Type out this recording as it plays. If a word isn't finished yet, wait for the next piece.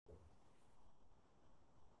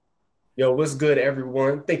Yo, what's good,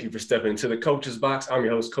 everyone? Thank you for stepping into the Coach's Box. I'm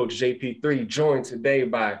your host, Coach JP3, joined today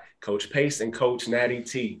by Coach Pace and Coach Natty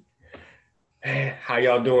T. How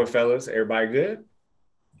y'all doing, fellas? Everybody good?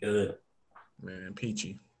 Good. Man,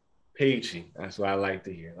 peachy. Peachy. That's what I like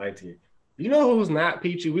to hear. You know who's not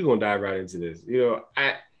peachy? We're gonna dive right into this.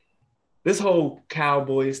 This whole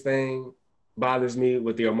Cowboys thing bothers me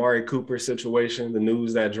with the Amari Cooper situation, the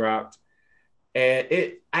news that dropped. And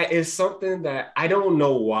it's something that I don't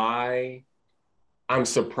know why I'm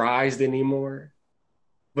surprised anymore.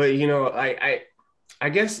 But I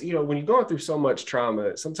guess when you're going through so much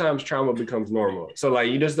trauma, sometimes trauma becomes normal. So like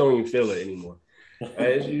you just don't even feel it anymore.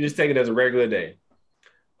 You just take it as a regular day.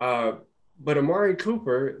 Uh, but Amari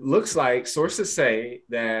Cooper looks like sources say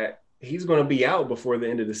that he's going to be out before the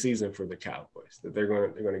end of the season for the Cowboys. That they're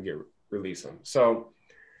going to get release him. So,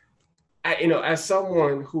 as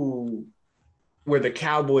someone where the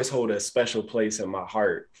Cowboys hold a special place in my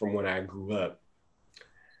heart from when I grew up,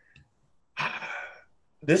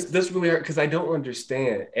 this really hurt because I don't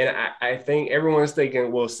understand. And I think everyone's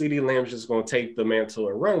thinking, well, CeeDee Lamb's just going to take the mantle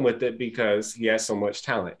and run with it because he has so much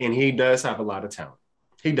talent. And he does have a lot of talent.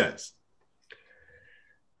 He does.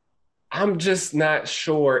 I'm just not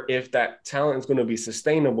sure if that talent is going to be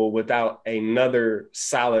sustainable without another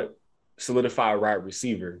solidified wide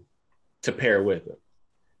receiver to pair with him.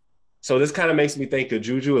 So this kind of makes me think of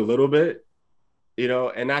Juju a little bit,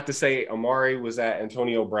 and not to say Amari was at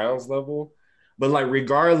Antonio Brown's level, but like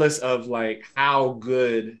regardless of like how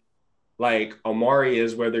good like Amari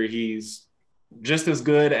is, whether he's just as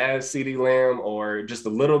good as CeeDee Lamb or just a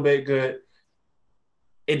little bit good,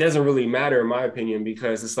 it doesn't really matter in my opinion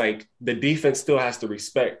because it's like the defense still has to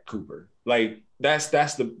respect Cooper. Like that's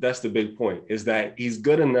the big point is that he's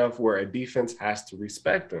good enough where a defense has to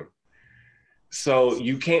respect him. So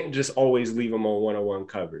you can't just always leave him on one-on-one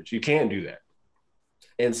coverage. You can't do that.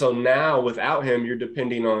 And so now without him, you're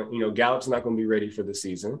depending on, Gallup's not going to be ready for the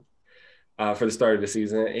season, for the start of the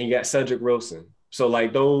season. And you got Cedric Wilson. So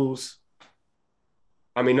like those,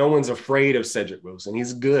 no one's afraid of Cedric Wilson.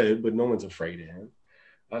 He's good, but no one's afraid of him.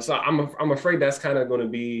 So I'm afraid that's kind of going to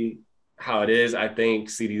be how it is. I think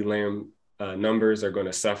CeeDee Lamb numbers are going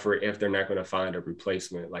to suffer if they're not going to find a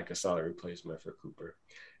replacement, like a solid replacement for Cooper.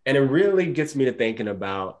 And it really gets me to thinking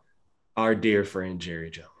about our dear friend, Jerry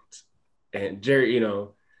Jones. And Jerry,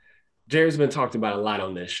 Jerry's been talked about a lot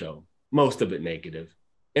on this show, most of it negative,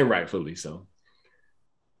 and rightfully so.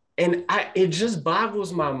 And it just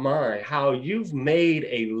boggles my mind how you've made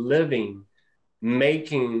a living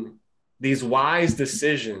making these wise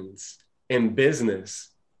decisions in business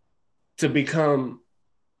to become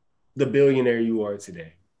the billionaire you are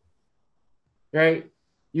today, right?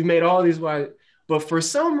 You've made all these wise, but for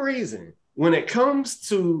some reason, when it comes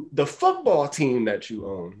to the football team that you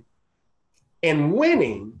own and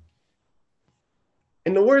winning,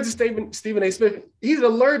 in the words of Stephen A. Smith, he's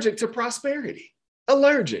allergic to prosperity,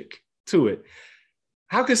 allergic to it.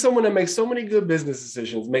 How can someone that makes so many good business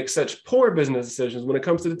decisions make such poor business decisions when it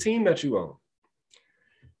comes to the team that you own?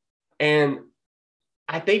 And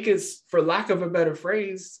I think it's, for lack of a better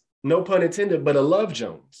phrase, no pun intended, but a Love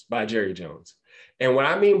Jones by Jerry Jones. And what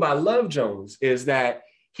I mean by Love Jones is that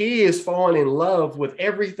he is falling in love with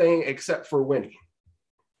everything except for winning.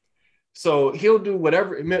 So he'll do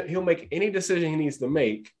whatever, he'll make any decision he needs to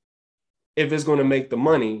make if it's going to make the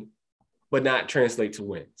money, but not translate to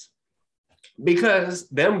wins. Because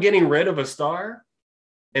them getting rid of a star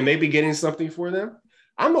and maybe getting something for them,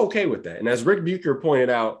 I'm okay with that. And as Rick Bucher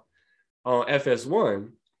pointed out on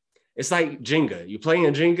FS1, it's like Jenga. You play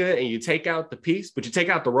in Jenga and you take out the piece, but you take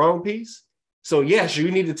out the wrong piece. So yes,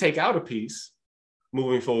 you need to take out a piece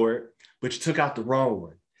moving forward, but you took out the wrong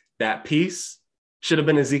one. That piece should have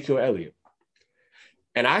been Ezekiel Elliott.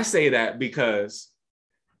 And I say that because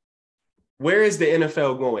where is the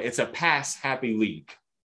NFL going? It's a pass-happy league.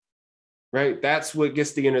 Right? That's what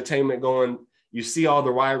gets the entertainment going. You see all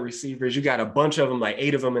the wide receivers. You got a bunch of them, like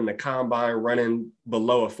 8 of them in the combine running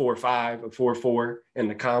below a 4.5, a 4.4 in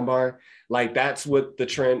the combine. Like that's where the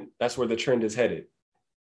trend is headed.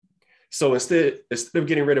 So instead of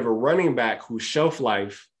getting rid of a running back whose shelf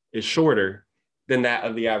life is shorter than that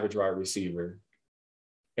of the average wide receiver,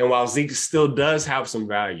 and while Zeke still does have some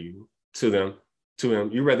value to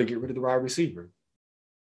him, you rather get rid of the wide receiver.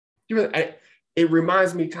 It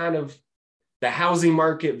reminds me kind of the housing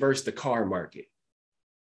market versus the car market.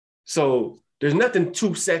 So there's nothing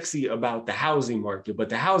too sexy about the housing market, but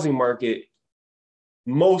the housing market,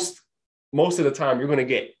 most of the time, you're going to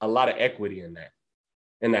get a lot of equity in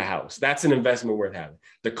that house. That's an investment worth having.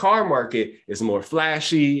 The car market is more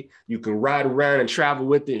flashy. You can ride around and travel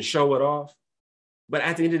with it and show it off. But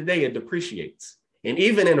at the end of the day, it depreciates. And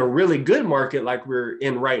even in a really good market like we're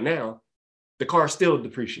in right now, the car still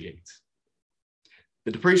depreciates.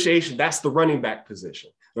 The depreciation, that's the running back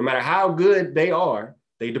position. No matter how good they are,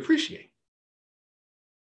 they depreciate.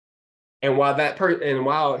 And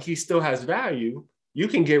while he still has value, you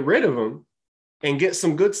can get rid of him and get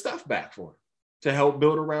some good stuff back for him to help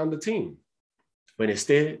build around the team. But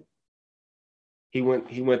instead, he went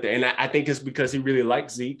there. And I think it's because he really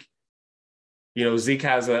likes Zeke. You know, Zeke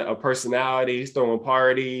has a personality. He's throwing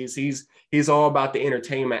parties. He's all about the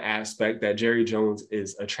entertainment aspect that Jerry Jones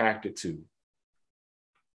is attracted to.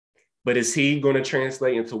 But is he going to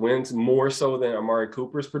translate into wins more so than Amari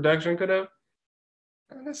Cooper's production could have?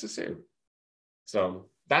 Not necessarily. So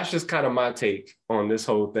that's just kind of my take on this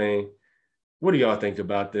whole thing. What do y'all think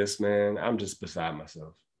about this, man? I'm just beside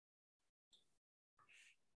myself.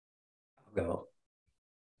 I'll go.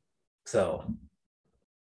 So,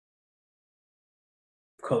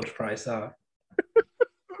 Coach Price, I'm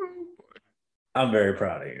very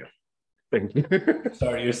proud of you. Thank you.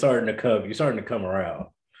 You're starting to come around.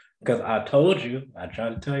 Because I told you, I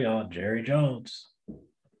tried to tell y'all, Jerry Jones.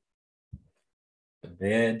 The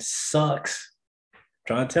man sucks. I'm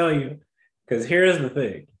trying to tell you. Because here's the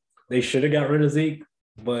thing. They should have got rid of Zeke,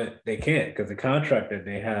 but they can't because the contract that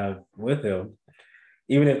they have with him,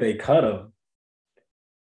 even if they cut him,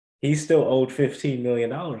 he's still owed $15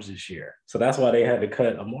 million this year. So that's why they had to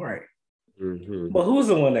cut Amari. Mm-hmm. But who's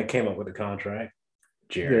the one that came up with the contract?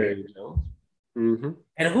 Jerry. Mm-hmm.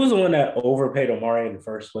 And who's the one that overpaid Amari in the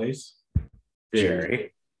first place?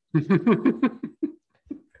 Jerry.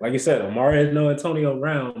 Like you said, Amari is no Antonio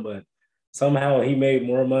Brown, but somehow he made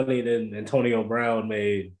more money than Antonio Brown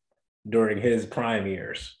made during his prime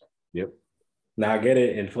years. Yep. Now I get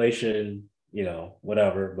it, inflation,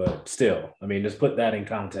 whatever, but still, I mean, just put that in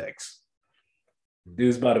context. Dude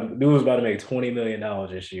was about to make $20 million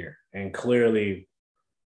this year, and clearly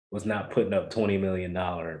was not putting up $20 million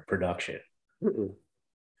production. Mm-mm.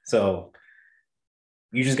 So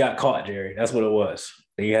you just got caught, Jerry. That's what it was.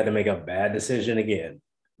 Then you had to make a bad decision again.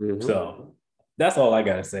 Mm-hmm. So that's all I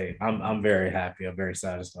gotta say. I'm very happy. I'm very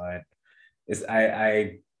satisfied.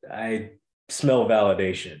 I smell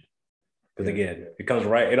validation. Because again, it comes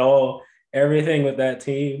right. Everything with that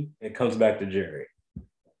team, it comes back to Jerry.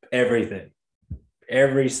 Everything.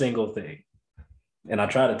 Every single thing. And I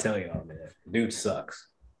try to tell y'all, man, dude sucks.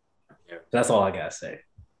 Yeah. That's all I gotta say.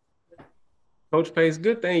 Coach Pace,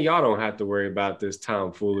 good thing y'all don't have to worry about this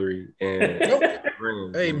tomfoolery and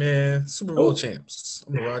Hey man, Super Bowl champs.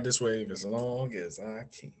 I'm gonna ride this wave as long as I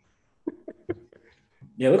can.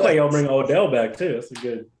 Yeah, looks like y'all bring Odell back too. That's a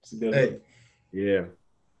good Hey, look. Yeah.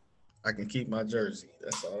 I can keep my jersey.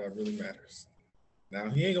 That's all that really matters. Now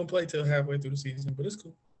he ain't gonna play till halfway through the season, but it's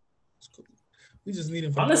cool. It's cool. We just need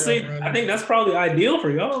him for honestly. I think that's probably ideal for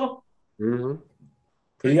y'all. Mm-hmm.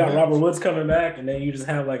 You got Robert Woods coming back, and then you just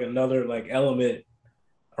have like another element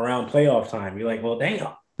around playoff time. You're like, well,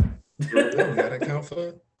 damn. Odell got to count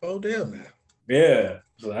for Odell now. Yeah,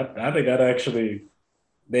 so I think that actually,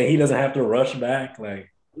 then he doesn't have to rush back.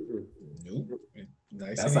 Like, nope.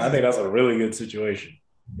 Nice. I think that's a really good situation.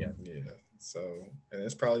 Yeah. So, and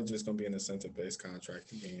it's probably just gonna be an incentive-based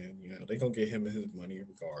contract again. They're gonna get him his money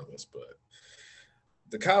regardless. But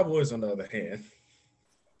the Cowboys, on the other hand,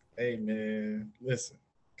 hey man, listen,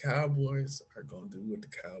 Cowboys are gonna do what the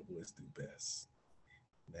Cowboys do best.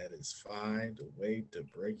 That is find a way to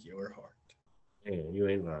break your heart. Man, you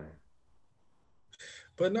ain't lying.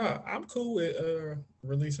 But no, I'm cool with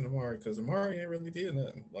releasing Amari because Amari ain't really did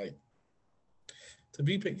nothing. Like to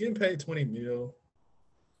be getting paid $20 million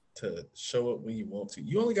to show up when you want to.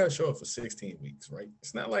 You only got to show up for 16 weeks, right?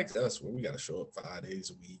 It's not like us where we got to show up 5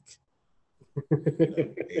 days a week,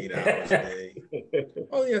 8 hours a day.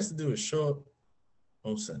 All he has to do is show up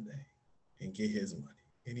on Sunday and get his money,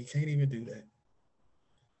 and he can't even do that.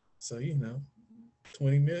 So,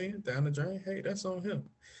 $20 million down the drain, hey, that's on him.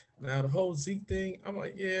 Now, the whole Zeke thing, I'm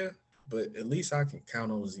like, yeah, but at least I can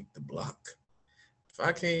count on Zeke to block.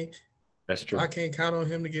 That's true. If I can't count on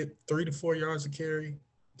him to get 3 to 4 yards of carry,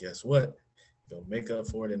 guess what? He'll make up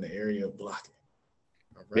for it in the area of blocking.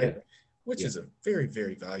 All right? Yeah. Which is a very,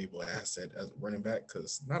 very valuable asset as a running back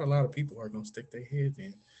because not a lot of people are going to stick their heads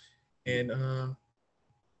in and,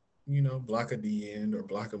 block a D-end or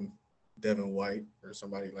block a Devin White or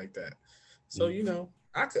somebody like that. So,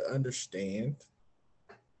 I could understand,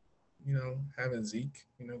 having Zeke,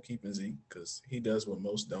 keeping Zeke because he does what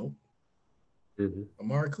most don't. Mm-hmm.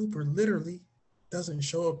 Amari Cooper literally doesn't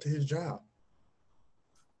show up to his job.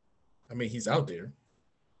 I mean, he's out there.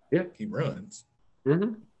 Yeah. He runs.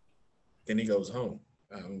 Mm-hmm. Then he goes home.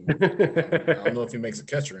 I don't know if he makes a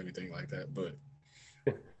catch or anything like that, but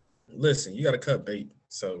listen, you got to cut bait.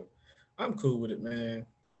 So I'm cool with it, man.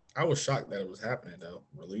 I was shocked that it was happening though,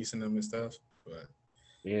 releasing them and stuff. But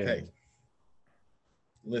Yeah. hey,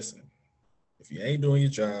 listen, if you ain't doing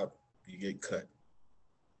your job, you get cut.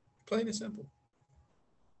 Plain and simple.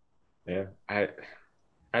 Yeah. I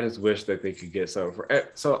just wish that they could get something for.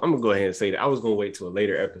 So I'm gonna go ahead and say that. I was gonna wait till a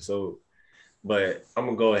later episode, but I'm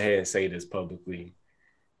gonna go ahead and say this publicly.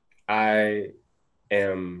 I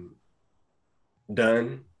am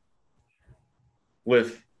done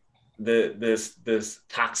with this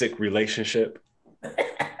toxic relationship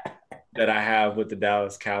that I have with the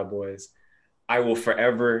Dallas Cowboys. I will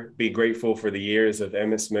forever be grateful for the years of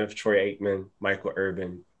Emmitt Smith, Troy Aikman, Michael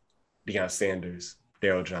Irvin, Deion Sanders,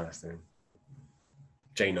 Daryl Johnston,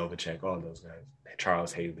 Jay Novacek, all those guys,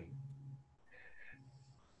 Charles Haley.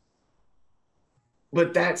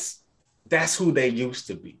 But that's who they used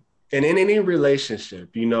to be. And in any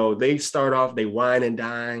relationship, you know, they start off, they wine and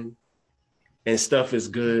dine, and stuff is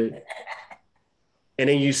good. And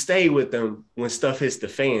then you stay with them when stuff hits the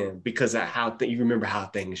fan because of how you remember how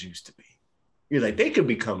things used to be. You're like, they could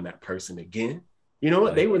become that person again. You know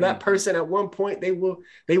what? They were that person at one point. They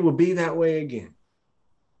will be that way again.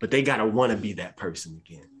 But they got to want to be that person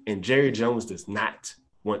again. And Jerry Jones does not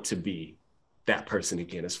want to be that person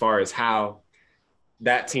again, as far as how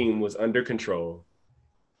that team was under control,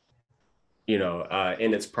 you know,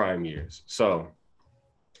 in its prime years. So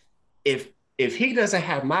if he doesn't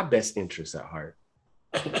have my best interests at heart,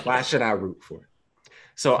 why should I root for it?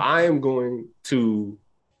 So I am going to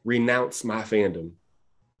renounce my fandom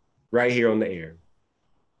right here on the air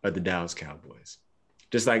of the Dallas Cowboys.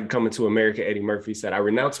 Just like Coming to America, Eddie Murphy said, I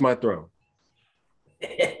renounce my throne.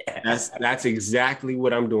 That's exactly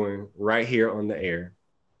what I'm doing right here on the air.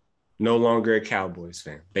 No longer a Cowboys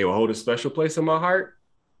fan. They will hold a special place in my heart,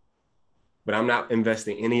 but I'm not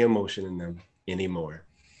investing any emotion in them anymore.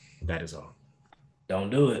 That is all. Don't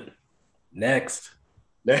do it. Next.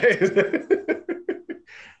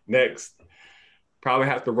 Next. Probably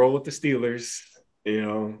have to roll with the Steelers. You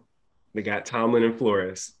know, they got Tomlin and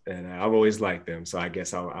Flores, and I've always liked them, so I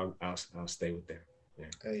guess I'll stay with them. Yeah.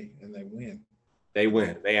 Hey, and they win. They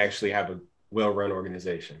win. They actually have a well-run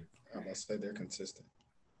organization. I'm gonna say they're consistent.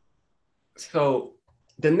 So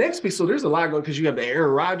the next piece, so there's a lot going because you have the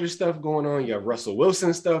Aaron Rodgers stuff going on, you have Russell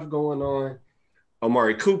Wilson stuff going on,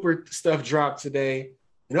 Amari Cooper stuff dropped today,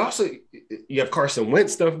 and also you have Carson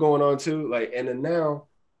Wentz stuff going on too. Like, and then now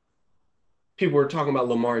people are talking about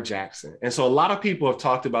Lamar Jackson. And so a lot of people have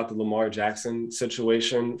talked about the Lamar Jackson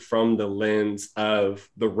situation from the lens of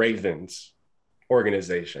the Ravens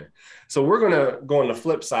organization. So we're going to go on the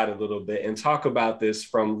flip side a little bit and talk about this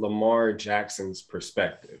from Lamar Jackson's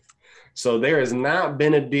perspective. So there has not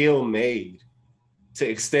been a deal made to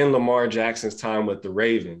extend Lamar Jackson's time with the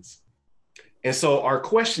Ravens. And so our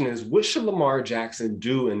question is, what should Lamar Jackson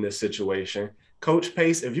do in this situation? Coach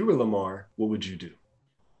Pace, if you were Lamar, what would you do?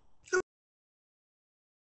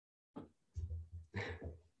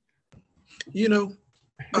 You know,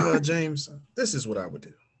 James, this is what I would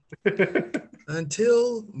do.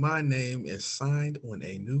 Until my name is signed on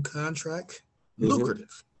a new contract,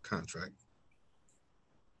 lucrative contract,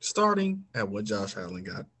 starting at what Josh Allen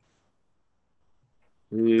got.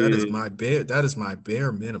 That is my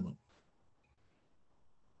bare minimum.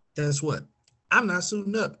 Guess what? I'm not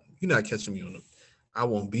suiting up. You're not catching me on it. I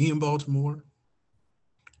won't be in Baltimore.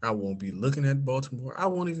 I won't be looking at Baltimore. I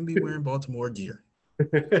won't even be wearing Baltimore gear.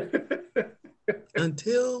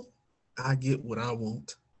 Until I get what I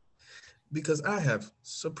want. Because I have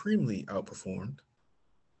supremely outperformed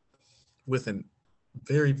with a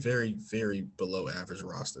very, very, very below average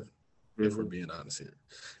roster, if we're being honest here.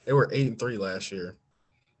 They were 8-3 last year,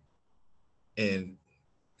 and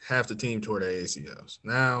half the team tore their ACLs.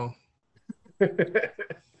 Now,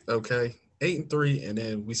 okay, 8-3, and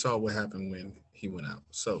then we saw what happened when he went out.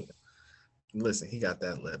 So, listen, he got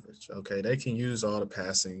that leverage. Okay, they can use all the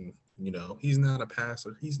passing. You know, he's not a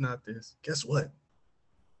passer. He's not this. Guess what?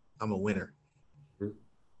 I'm a winner, and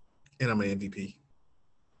I'm an MVP.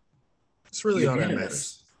 It's really all that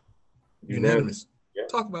matters. Unanimous. Yeah.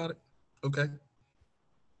 Talk about it. Okay.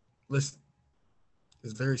 Listen,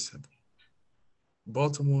 it's very simple.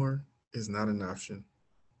 Baltimore is not an option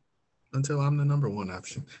until I'm the number one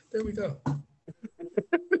option. There we go.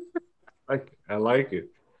 I like it.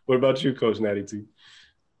 What about you, Coach Natty T?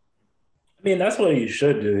 I mean, that's what he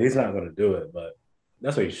should do. He's not going to do it, but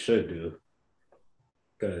that's what he should do.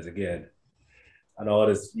 Because, again, I know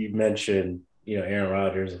this, you mentioned, you know, Aaron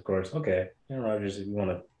Rodgers, of course. Okay, Aaron Rodgers, if you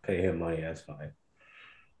want to pay him money, that's fine.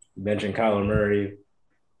 You mentioned Kyler Murray.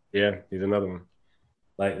 Yeah, he's another one.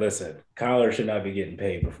 Like, listen, Kyler should not be getting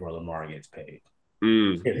paid before Lamar gets paid.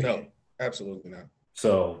 No, absolutely not.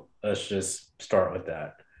 So let's just start with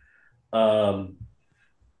that. Um,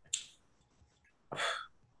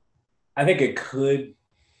 I think it could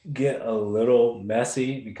get a little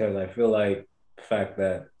messy because I feel like the fact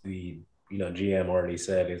that the GM already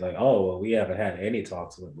said he's like, oh well, we haven't had any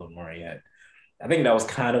talks with Lamar yet. I think that was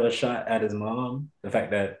kind of a shot at his mom, the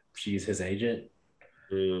fact that she's his agent.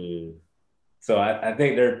 Mm. So I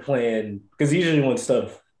think they're playing because usually when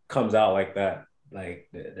stuff comes out like that, like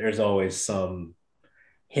there's always some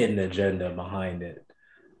hidden agenda behind it.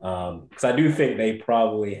 Because I do think they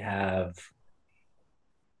probably have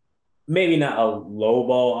maybe not a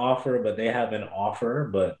lowball offer, but they have an offer,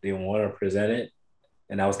 but they want to present it.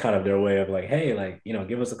 And that was kind of their way of like, hey, like,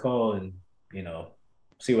 give us a call and,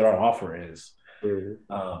 see what our offer is. Mm.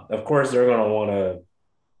 Of course, they're going to want to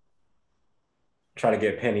try to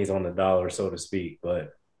get pennies on the dollar, so to speak.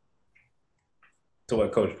 But to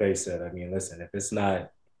what Coach Pace said, I mean, listen, if it's not,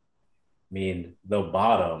 the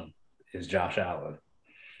bottom is Josh Allen.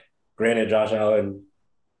 Granted, Josh Allen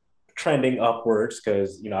trending upwards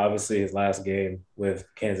because obviously his last game with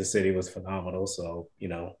Kansas City was phenomenal. So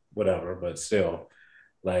whatever, but still,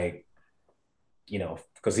 like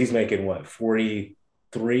because he's making what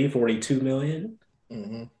 43, 42 million.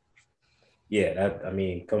 Mm-hmm. Yeah,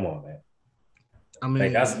 come on, man. I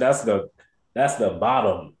mean, like that's the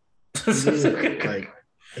bottom. yeah, like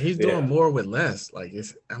he's Yeah. doing more with less. Like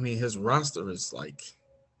his roster is like,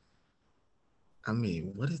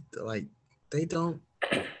 what is like they don't.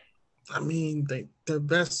 Their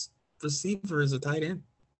best receiver is a tight end.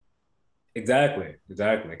 Exactly.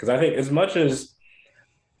 Because I think as much as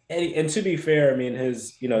and to be fair,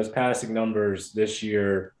 his passing numbers this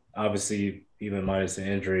year, obviously even minus the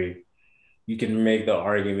injury, you can make the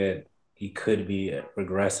argument he could be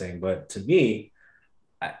regressing. But to me,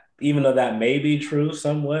 even though that may be true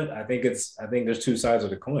somewhat, I think there's two sides of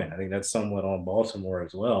the coin. I think that's somewhat on Baltimore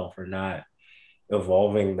as well for not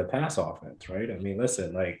evolving the pass offense, right?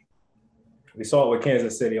 Listen, like we saw it with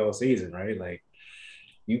Kansas City all season, right? Like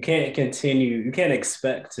you can't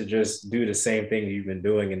expect to just do the same thing you've been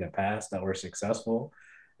doing in the past that were successful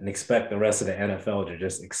and expect the rest of the NFL to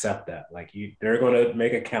just accept that. Like they're going to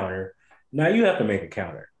make a counter. Now you have to make a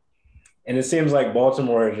counter. And it seems like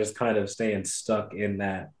Baltimore is just kind of staying stuck in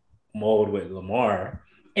that mold with Lamar.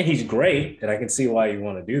 And he's great, and I can see why you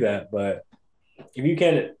want to do that. But if you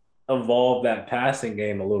can evolve that passing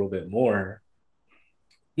game a little bit more,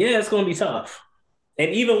 yeah, it's going to be tough.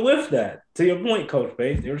 And even with that, to your point, Coach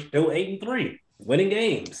Bates, they were still 8-3, winning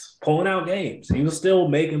games, pulling out games. He was still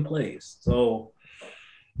making plays. So,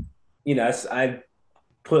 I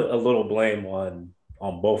put a little blame on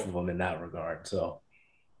both of them in that regard. So,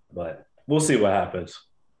 but we'll see what happens.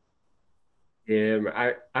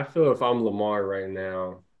 Yeah, I feel if I'm Lamar right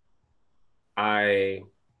now, I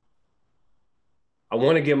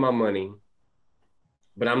want to give my money,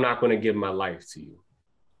 but I'm not going to give my life to you.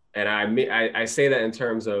 And I say that in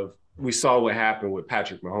terms of we saw what happened with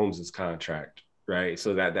Patrick Mahomes' contract, right?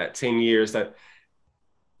 So that 10 years,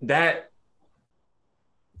 that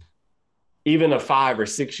even a 5 or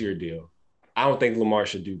 6 year deal, I don't think Lamar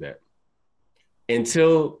should do that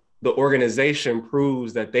until the organization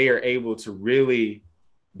proves that they are able to really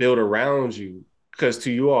build around you. Because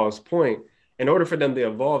to you all's point, in order for them to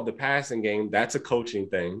evolve the passing game, that's a coaching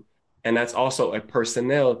thing. And that's also a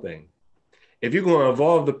personnel thing. If you're going to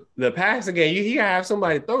evolve the passing game, you gotta have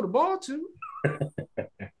somebody to throw the ball to.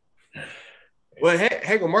 Well,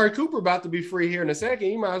 heck, Amari Cooper about to be free here in a second.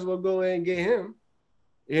 You might as well go ahead and get him.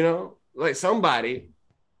 Like somebody.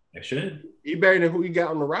 They should. You better than who you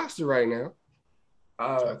got on the roster right now.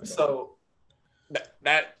 So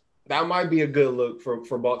that might be a good look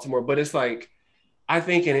for Baltimore, but it's like I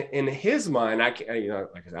think in his mind, I can't,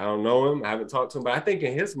 like I don't know him, I haven't talked to him, but I think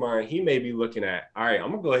in his mind, he may be looking at, all right,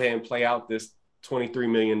 I'm gonna go ahead and play out this $23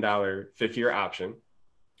 million 5th-year option,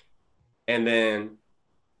 and then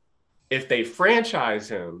if they franchise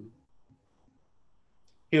him,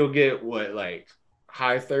 he'll get what, like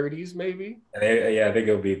high 30s maybe. Yeah, I think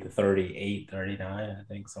it'll be the 38, 39. I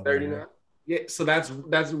think something. 39. Yeah, so that's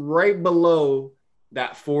right below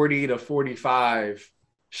that 40 to 45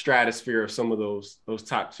 stratosphere of some of those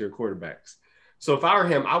top tier quarterbacks. So if I were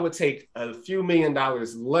him, I would take a few $1 million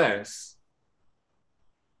less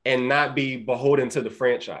and not be beholden to the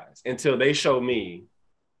franchise until they show me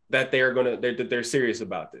that they're serious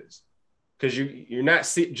about this. Because you're not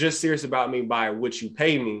just serious about me by what you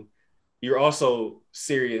pay me. You're also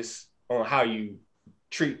serious on how you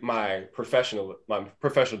treat my professional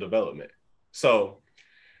development. So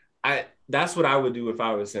that's what I would do if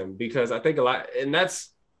I was him, because I think a lot, and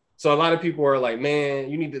that's So a lot of people are like,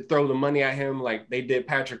 man, you need to throw the money at him like they did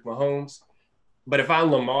Patrick Mahomes. But if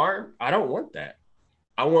I'm Lamar, I don't want that.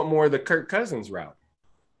 I want more of the Kirk Cousins route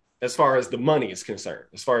as far as the money is concerned.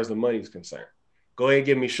 Go ahead and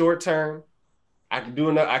give me short term. I could do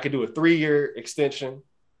a 3-year extension,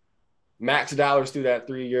 max dollars through that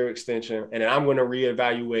 3-year extension, and then I'm going to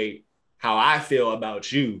reevaluate how I feel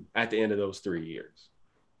about you at the end of those 3 years.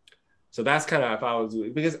 So that's kind of if I was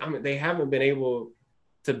doing, because I mean they haven't been able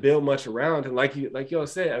to build much around, and like y'all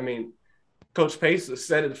said, I mean, Coach Pace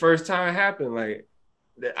said it the first time it happened. Like,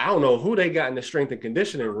 I don't know who they got in the strength and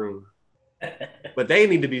conditioning room, but they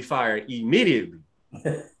need to be fired immediately.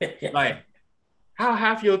 Like, how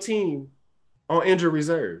half your team on injured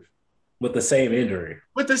reserve with the same injury?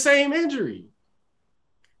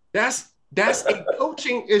 That's a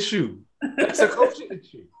coaching issue. That's a coaching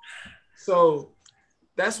issue. So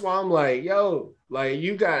that's why I'm like, yo, like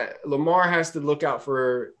you got Lamar has to look out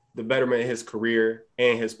for the betterment of his career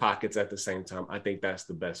and his pockets at the same time. I think that's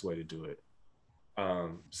the best way to do it.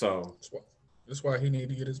 So that's why he needed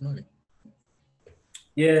to get his money.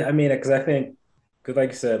 Yeah, I mean, because like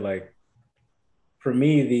you said, like for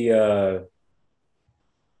me, the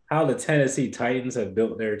how the Tennessee Titans have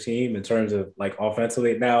built their team in terms of like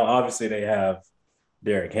offensively. Now, obviously, they have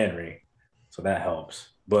Derrick Henry, so that helps.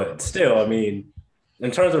 But still, I mean,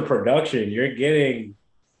 in terms of production, you're getting,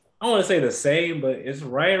 I don't want to say the same, but it's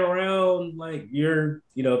right around like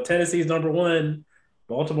Tennessee's number 1,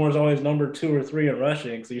 Baltimore's always number 2 or 3 in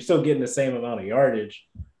rushing, so you're still getting the same amount of yardage.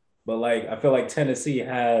 But like, I feel like Tennessee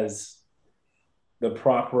has the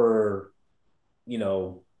proper,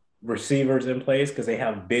 receivers in place because they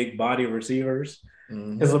have big body receivers.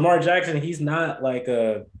 Because Lamar Jackson, he's not like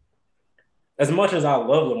as much as I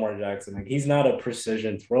love Lamar Jackson, like he's not a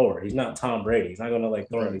precision thrower. He's not Tom Brady. He's not going to like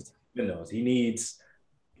throw these windows. He needs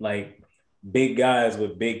like big guys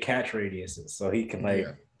with big catch radiuses so he can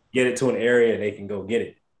get it to an area they can go get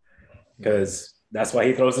it. Because that's why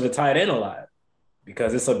he throws to the tight end a lot,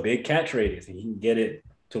 because it's a big catch radius and he can get it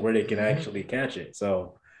to where they can actually catch it.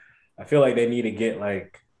 So I feel like they need to get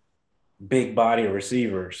like big body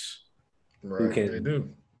receivers who can, they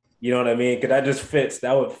do. You know what I mean? Because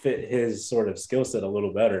that would fit his sort of skill set a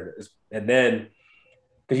little better. And then,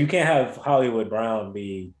 because you can't have Hollywood Brown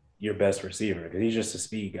be your best receiver because he's just a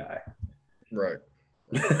speed guy. Right.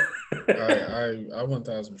 I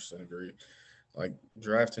 1000% agree. Like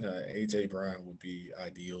drafting an AJ Brown would be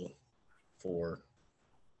ideal for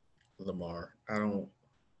Lamar. I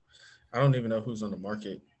don't even know who's on the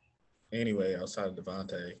market anyway outside of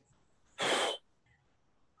Devontae.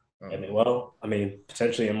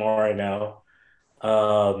 Potentially Amari now.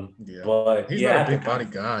 But he's not a big body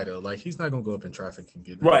guy though. Like he's not gonna go up in traffic and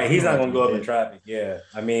get right. He's not gonna go up in traffic. Yeah,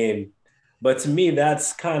 I mean, but to me,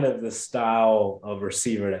 that's kind of the style of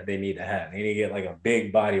receiver that they need to have. They need to get like a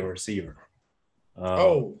big body receiver.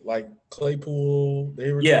 Like Claypool.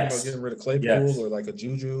 They were talking about getting rid of Claypool or like a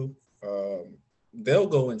Juju. They'll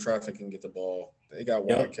go in traffic and get the ball. They got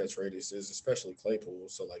wide catch radiuses, especially Claypool.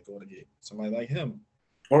 So like going to get somebody like him.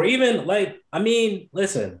 Or even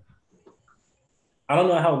listen, I don't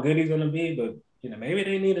know how good he's going to be, but maybe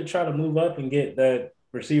they need to try to move up and get that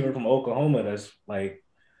receiver from Oklahoma that's like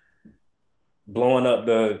blowing up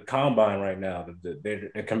the combine right now.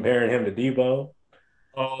 They're comparing him to Debo.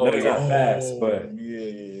 No, he's not fast, but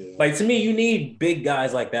like to me, you need big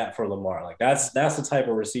guys like that for Lamar. Like that's the type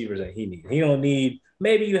of receivers that he needs. He don't need.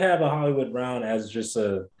 Maybe you have a Hollywood Brown as just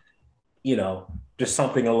a, just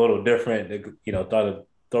something a little different. To,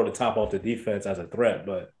 throw the top off the defense as a threat,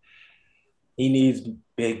 but he needs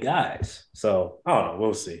big guys. So I don't know.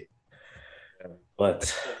 We'll see.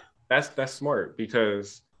 But that's smart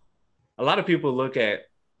because a lot of people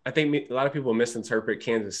misinterpret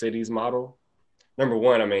Kansas City's model. Number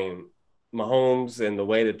one, I mean, Mahomes and the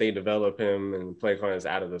way that they develop him and play calling is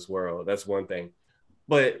out of this world. That's one thing.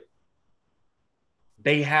 But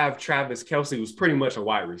they have Travis Kelce, who's pretty much a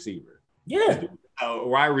wide receiver. Yeah. A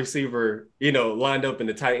wide receiver, lined up in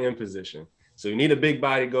the tight end position. So you need a big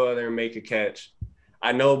body to go out there and make a catch.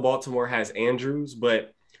 I know Baltimore has Andrews,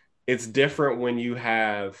 but it's different when you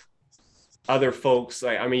have other folks.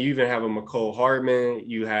 Like, I mean, you even have a McCole Hardman.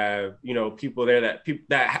 You have, people there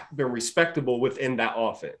that have been respectable within that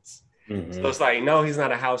offense. Mm-hmm. So it's like, no, he's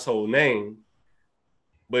not a household name,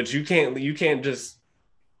 but you can't just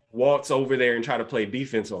waltz over there and try to play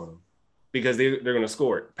defense on him because they're going to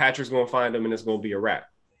score it. Patrick's going to find them and it's going to be a wrap.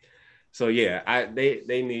 So yeah,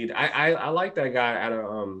 they need. I like that guy out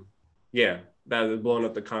of that is blowing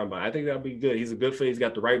up the combine. I think that'll be good. He's a good fit. He's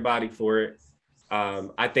got the right body for it.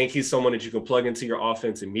 I think he's someone that you can plug into your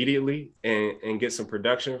offense immediately and get some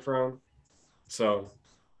production from. So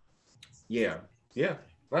Yeah. Yeah.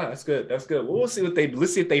 Wow, that's good. That's good. Well, let's see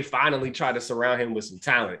if they finally try to surround him with some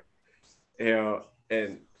talent.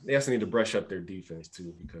 And they also need to brush up their defense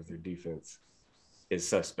too, because their defense is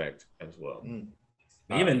suspect as well.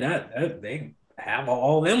 Even that they have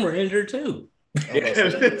all of them were injured too.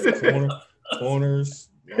 Corners,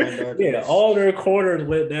 linebackers. Yeah, all their corners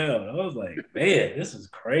went down. I was like, man, this is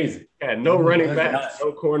crazy. Yeah, no running backs,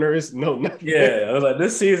 no corners, no nothing. Yeah, I was like,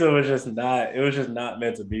 this season was just not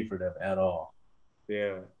meant to be for them at all.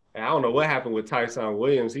 Yeah. And I don't know what happened with Tyson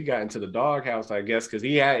Williams. He got into the doghouse, I guess, because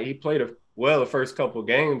he played the first couple of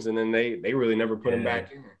games, and then they really never put him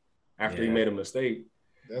back in after he made a mistake.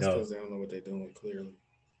 That's because they don't know what they're doing,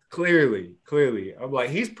 Clearly. I'm like,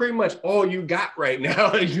 he's pretty much all you got right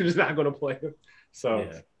now. You're just not going to play him. So,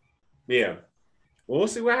 yeah. Well, we'll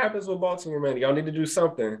see what happens with Baltimore, man. Y'all need to do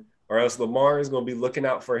something, or else Lamar is going to be looking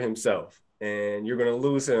out for himself, and you're going to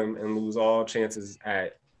lose him and lose all chances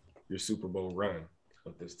at your Super Bowl run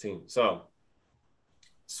of this team. So,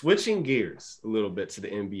 switching gears a little bit to the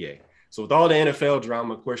NBA. So, with all the NFL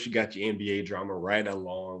drama, of course, you got your NBA drama right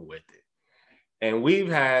along with it. And we've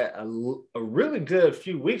had a really good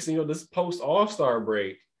few weeks. This post All-Star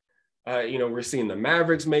break, we're seeing the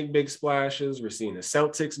Mavericks make big splashes. We're seeing the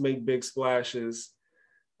Celtics make big splashes,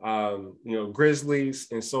 Grizzlies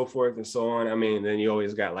and so forth and so on. I mean, then you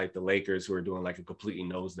always got like the Lakers who are doing like a completely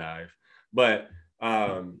nosedive, but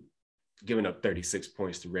giving up 36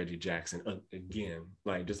 points to Reggie Jackson again.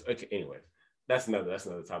 Like just, okay, anyway, that's another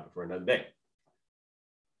topic for another day.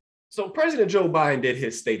 So President Joe Biden did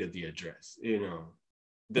his State of the Address,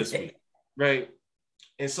 this week, right?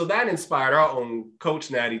 And so that inspired our own Coach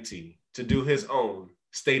Natty T to do his own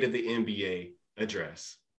State of the NBA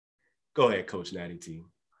address. Go ahead, Coach Natty T.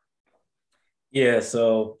 Yeah,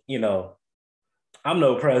 so, I'm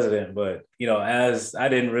no president, but, as I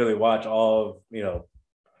didn't really watch all of,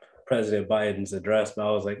 President Biden's address, but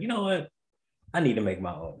I was like, you know what? I need to make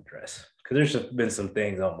my own address because there's just been some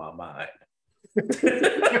things on my mind.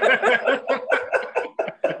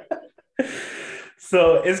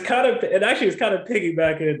 So it's kind of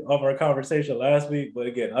piggybacking off our conversation last week. But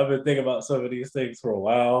again, I've been thinking about some of these things for a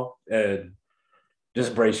while, and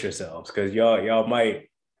just brace yourselves because y'all might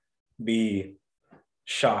be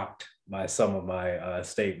shocked by some of my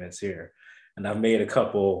statements here. And I've made a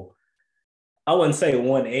couple, I wouldn't say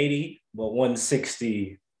 180, but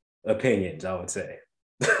 160 opinions, I would say.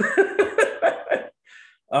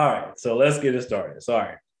 All right, so let's get it started. So, all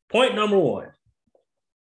right, point number one,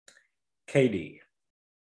 KD.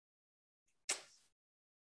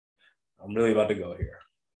 I'm really about to go here.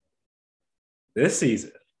 This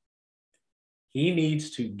season, he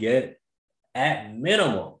needs to get at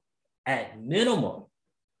minimum,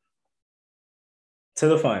 to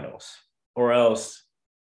the finals, or else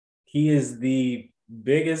he is the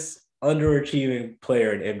biggest underachieving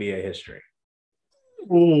player in NBA history.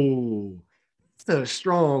 Ooh. A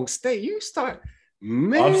strong state. You start,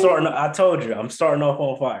 man. I told you, I'm starting off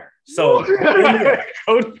on fire. So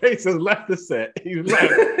Coach Pace has left the set. He's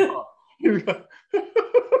left. Hear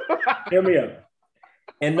me out.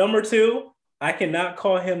 And number two, I cannot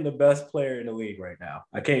call him the best player in the league right now.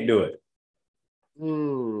 I can't do it.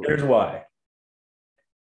 Here's why.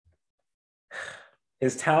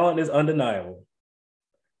 His talent is undeniable,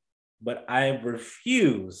 but I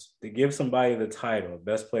refuse to give somebody the title of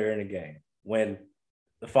best player in the game when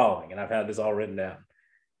the following, and I've had this all written down.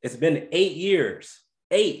 It's been 8 years,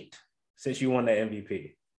 since you won the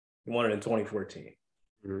MVP. You won it in 2014.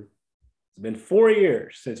 Mm-hmm. It's been 4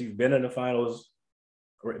 years since you've been in the finals,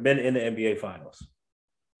 or been in the NBA finals.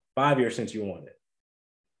 5 years since you won it.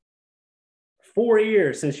 4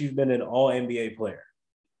 years since you've been an all NBA player.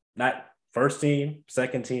 Not first team,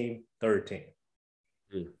 second team, third team.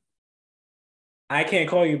 Mm. I can't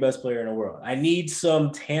call you best player in the world. I need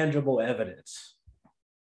some tangible evidence.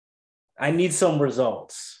 I need some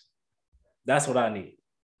results. That's what I need.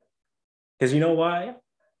 Because you know why?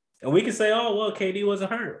 And we can say, oh, well, KD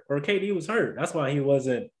wasn't hurt, or KD was hurt. That's why he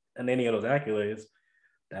wasn't in any of those accolades.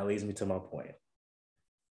 That leads me to my point.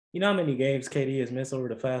 You know how many games KD has missed over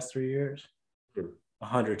the past 3 years?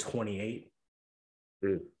 128.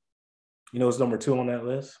 You know who's number 2 on that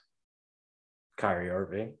list? Kyrie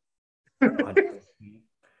Irving. You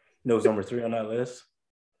know who's number 3 on that list?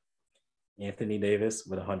 Anthony Davis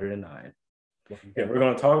with 109. If we're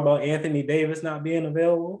going to talk about Anthony Davis not being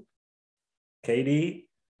available, KD,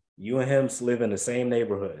 you and him live in the same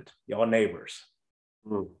neighborhood. Y'all neighbors.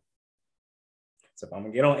 So if I'm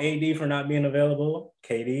going to get on AD for not being available,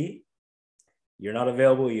 KD, you're not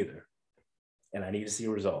available either. And I need to see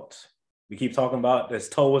results. We keep talking about this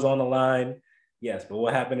toe was on the line. Yes, but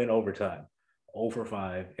what happened in overtime? 0 for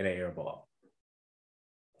 5 in an air ball.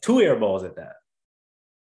 2 air balls at that.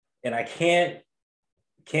 And I can't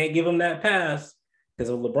give him that pass because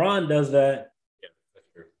if LeBron does that, Yeah, that's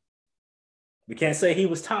true. we can't say he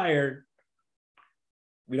was tired.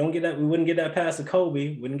 We wouldn't get that pass to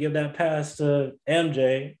Kobe. Wouldn't give that pass to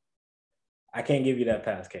MJ. I can't give you that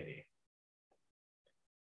pass, KD.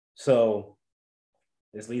 So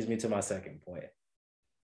this leads me to my second point.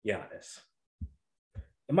 Giannis.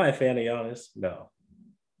 Am I a fan of Giannis? No.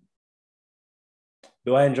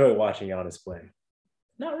 Do I enjoy watching Giannis play?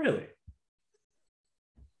 Not really.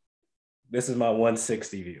 This is my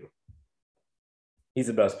 160 view. He's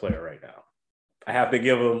the best player right now. I have to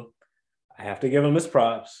give him his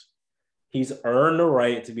props. He's earned the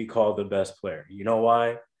right to be called the best player. You know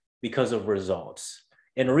why? Because of results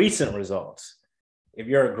and recent results. If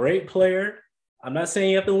you're a great player, I'm not saying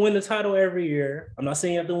you have to win the title every year. I'm not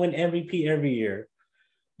saying you have to win MVP every year,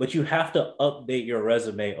 but you have to update your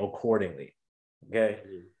resume accordingly. Okay.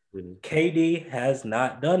 Mm-hmm. KD has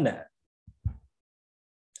not done that.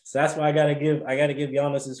 So that's why I gotta give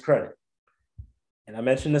Giannis his credit. And I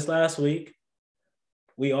mentioned this last week.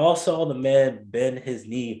 We all saw the man bend his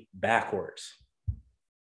knee backwards.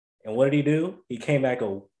 And what did he do? He came back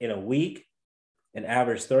in a week and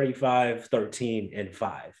averaged 35, 13, and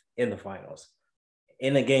 5 in the finals.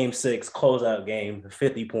 In a game 6 closeout game,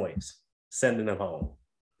 50 points, sending them home.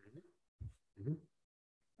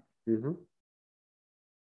 Mm-hmm. Mm-hmm.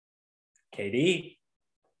 KD,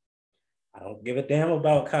 I don't give a damn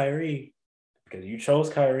about Kyrie because you chose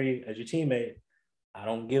Kyrie as your teammate. I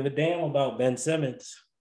don't give a damn about Ben Simmons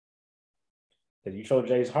because you chose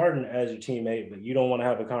James Harden as your teammate, but you don't want to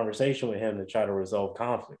have a conversation with him to try to resolve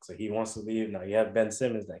conflict. So he wants to leave. Now you have Ben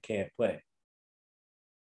Simmons that can't play.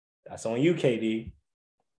 That's on you, KD.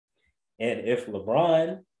 And if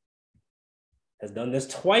LeBron has done this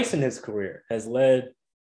twice in his career, has led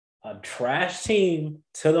a trash team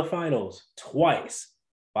to the finals twice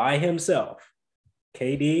by himself,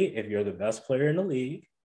 KD, if you're the best player in the league,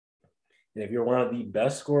 and if you're one of the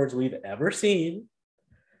best scorers we've ever seen,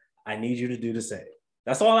 I need you to do the same.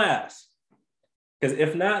 That's all I ask. Because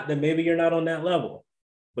if not, then maybe you're not on that level.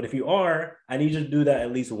 But if you are, I need you to do that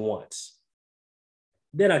at least once.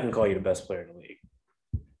 Then I can call you the best player in the league.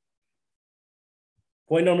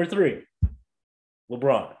 Point number 3,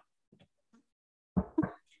 LeBron.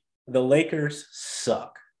 The Lakers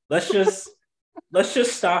suck. Let's just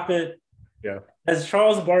stop it. Yeah. As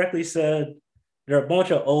Charles Barkley said, they're a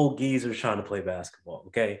bunch of old geezers trying to play basketball,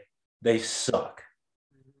 okay? They suck.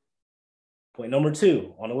 Point number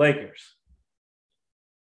 2 on the Lakers.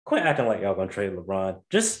 Quit acting like y'all gonna trade LeBron.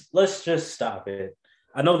 Let's just stop it.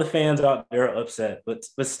 I know the fans out there are upset, but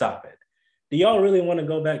stop it. Do y'all really want to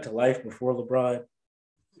go back to life before LeBron?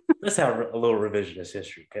 Let's have a little revisionist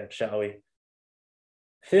history, shall we?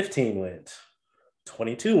 15 wins,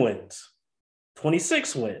 22 wins,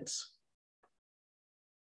 26 wins,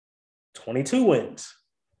 22 wins.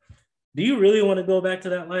 Do you really want to go back to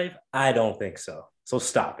that life? I don't think so. So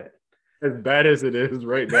stop it. As bad as it is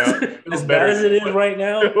right now. As bad as it is right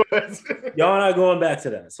now, y'all not going back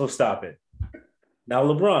to that. So stop it. Now,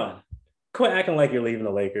 LeBron, quit acting like you're leaving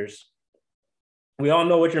the Lakers. We all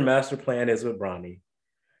know what your master plan is with Bronny.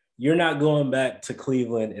 You're not going back to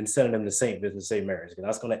Cleveland and sending him to St. Vincent St. Mary's because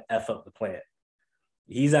that's going to F up the plan.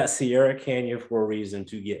 He's at Sierra Canyon for a reason,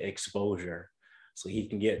 to get exposure so he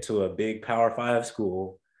can get to a big Power 5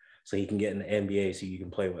 school so he can get in the NBA so you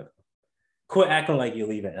can play with him. Quit acting like you're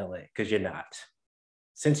leaving LA because you're not.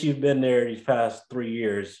 Since you've been there these past 3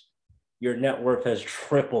 years, your net worth has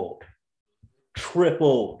tripled.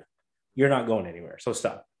 Tripled. You're not going anywhere. So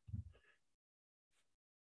stop.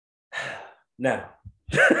 Now,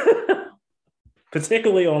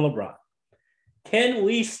 particularly on LeBron, can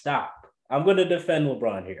we stop? I'm going to defend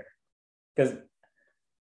LeBron here because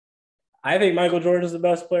I think Michael Jordan is the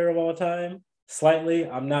best player of all time. Slightly,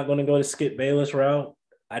 I'm not going to go to Skip Bayless route.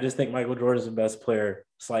 I just think Michael Jordan is the best player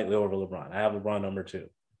slightly over LeBron. I have LeBron number 2.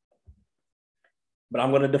 But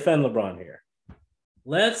I'm going to defend LeBron here.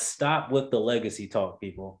 Let's stop with the legacy talk,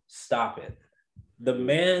 people. Stop it. The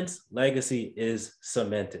man's legacy is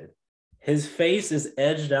cemented. His face is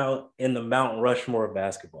edged out in the Mount Rushmore of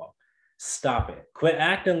basketball. Stop it. Quit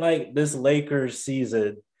acting like this Lakers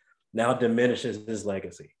season now diminishes his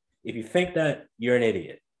legacy. If you think that, you're an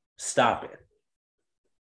idiot. Stop it.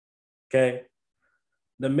 Okay?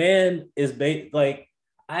 The man is like,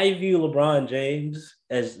 I view LeBron James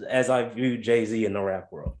as I view Jay-Z in the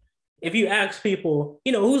rap world. If you ask people,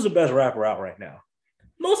 who's the best rapper out right now?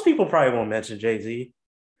 Most people probably won't mention Jay-Z.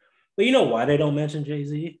 But you know why they don't mention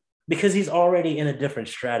Jay-Z? Because he's already in a different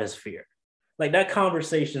stratosphere. Like that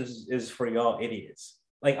conversation is for y'all idiots.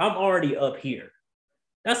 Like I'm already up here.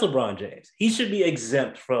 That's LeBron James. He should be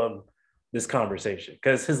exempt from this conversation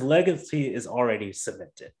because his legacy is already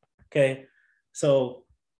cemented. Okay. So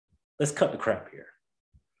let's cut the crap here.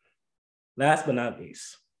 Last but not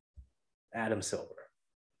least, Adam Silver.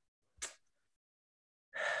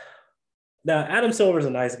 Now, Adam Silver is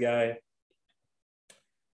a nice guy.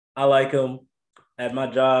 I like him. At my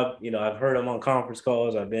job, I've heard him on conference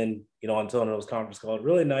calls. I've been, on some of those conference calls.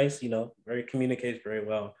 Really nice, very communicates very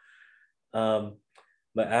well.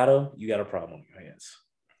 But Adam, you got a problem on your hands.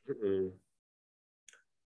 Mm-hmm.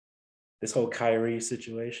 This whole Kyrie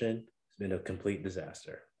situation has been a complete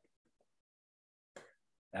disaster.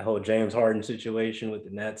 That whole James Harden situation with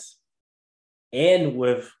the Nets and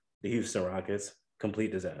with the Houston Rockets,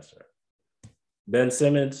 complete disaster. Ben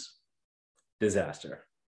Simmons, disaster.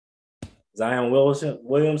 Zion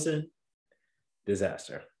Williamson,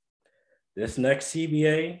 disaster. This next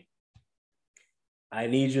CBA, I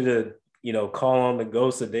need you to, call on the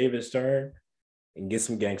ghost of David Stern and get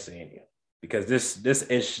some gangster in you because this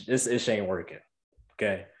ish ain't working.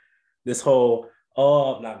 Okay, this whole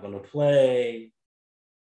I'm not gonna play.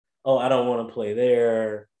 Oh, I don't want to play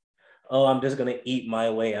there. Oh, I'm just gonna eat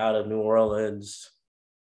my way out of New Orleans.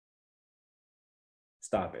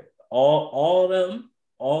 Stop it. All of them,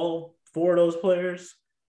 all 4 of those players,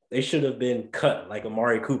 they should have been cut like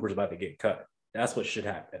Amari Cooper's about to get cut. That's what should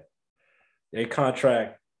happen. Their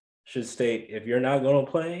contract should state if you're not going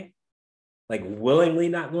to play, like willingly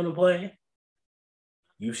not going to play,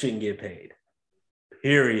 you shouldn't get paid.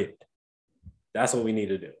 Period. That's what we need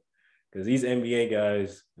to do. Because these NBA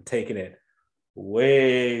guys are taking it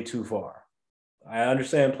way too far. I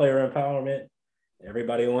understand player empowerment.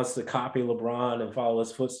 Everybody wants to copy LeBron and follow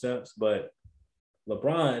his footsteps, but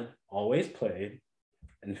LeBron always played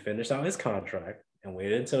and finished out his contract and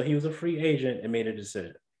waited until he was a free agent and made a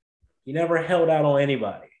decision. He never held out on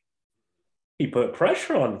anybody. He put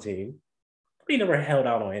pressure on the team, but he never held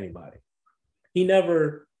out on anybody. He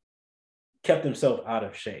never kept himself out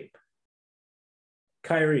of shape.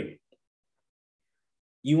 Kyrie,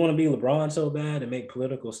 you want to be LeBron so bad and make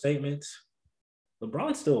political statements?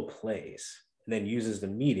 LeBron still plays and then uses the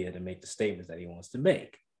media to make the statements that he wants to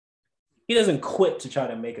make. He doesn't quit to try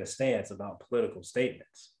to make a stance about political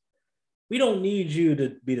statements. We don't need you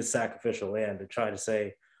to be the sacrificial lamb to try to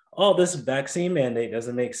say, oh, this vaccine mandate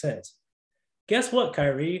doesn't make sense. Guess what,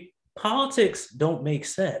 Kyrie? Politics don't make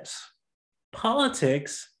sense.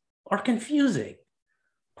 Politics are confusing.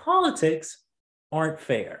 Politics aren't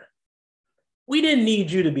fair. We didn't need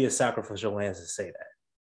you to be a sacrificial lamb to say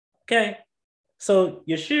that. Okay? So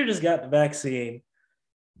you should have just got the vaccine,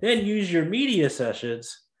 then use your media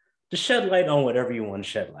sessions to shed light on whatever you want to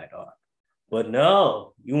shed light on. But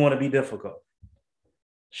no, you want to be difficult.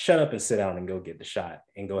 Shut up and sit down and go get the shot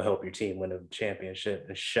and go help your team win a championship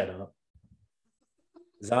and shut up.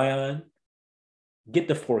 Zion, get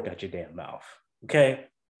the fork out your damn mouth, okay?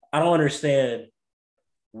 I don't understand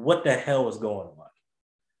what the hell is going on.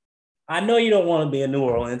 I know you don't want to be in New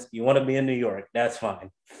Orleans. You want to be in New York. That's fine.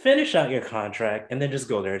 Finish out your contract and then just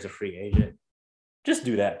go there as a free agent. Just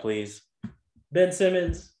do that, please. Ben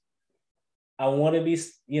Simmons, I want to be,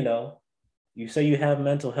 you say you have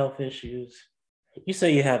mental health issues. You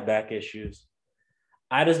say you have back issues.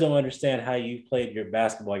 I just don't understand how you've played your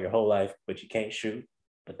basketball your whole life, but you can't shoot.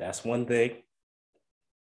 But that's one thing.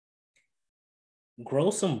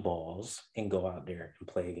 Grow some balls and go out there and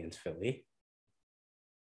play against Philly.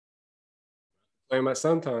 Play him at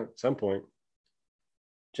some point.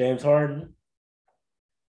 James Harden,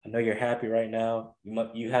 I know you're happy right now.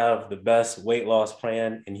 You have the best weight loss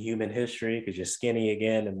plan in human history because you're skinny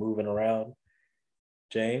again and moving around.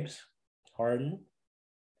 James Harden,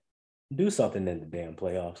 do something in the damn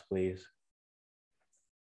playoffs, please.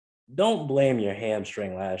 Don't blame your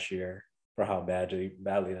hamstring last year for how badly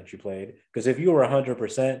that you played. Because if you were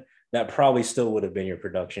 100%, that probably still would have been your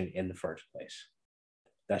production in the first place.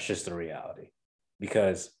 That's just the reality.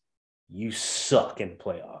 Because you suck in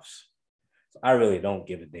playoffs. So I really don't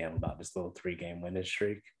give a damn about this little 3-game winning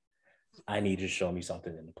streak. I need you to show me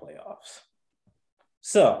something in the playoffs.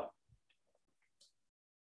 So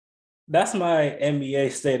that's my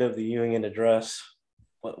NBA State of the Union address.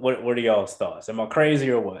 What are y'all's thoughts? Am I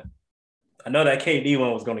crazy or what? I know that KD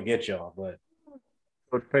one was going to get y'all, but.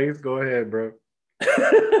 Pace, go ahead, bro.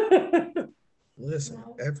 Listen,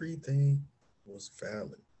 everything was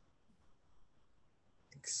valid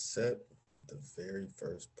except the very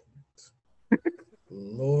first point.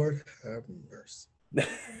 Lord have mercy.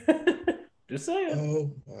 Just saying.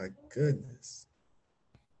 Oh my goodness.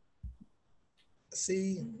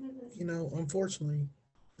 See, unfortunately,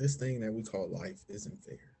 this thing that we call life isn't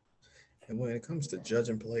fair. And when it comes to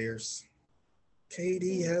judging players,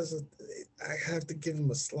 KD has a. I have to give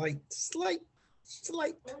him a slight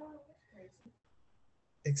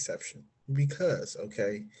exception because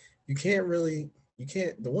you can't really you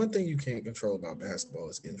can't. The one thing you can't control about basketball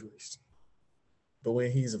is injuries. But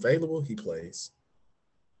when he's available, he plays.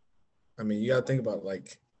 I mean, you got to think about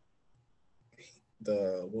like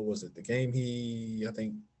the what was it? The game he I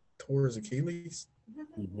think tore his Achilles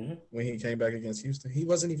when he came back against Houston. He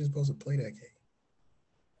wasn't even supposed to play that game.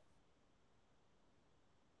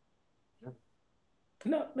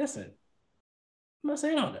 No, listen. I'm not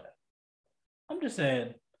saying all that. I'm just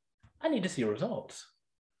saying I need to see results.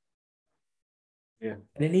 Yeah.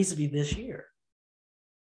 And it needs to be this year.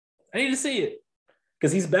 I need to see it.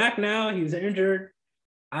 Because he's back now. He's injured.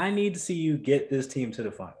 I need to see you get this team to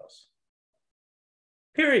the finals.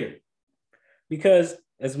 Period. Because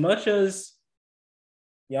as much as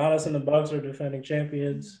Giannis and the Bucks are defending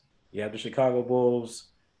champions, you have the Chicago Bulls,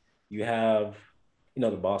 you have, the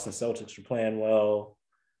Boston Celtics are playing well,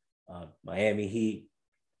 Miami Heat,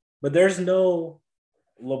 but there's no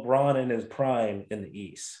LeBron in his prime in the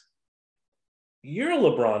East. You're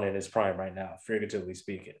LeBron in his prime right now, figuratively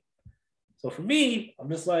speaking. So for me, I'm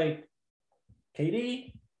just like,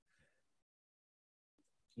 KD,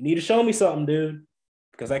 you need to show me something, dude.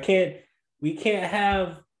 Because we can't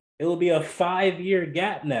have, it'll be a 5-year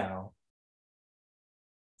gap now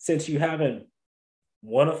since you haven't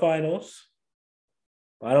won a finals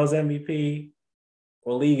MVP,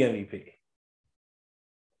 or league MVP.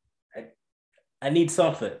 I need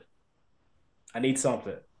something.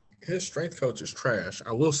 His strength coach is trash.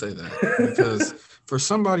 I will say that because for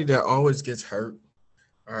somebody that always gets hurt,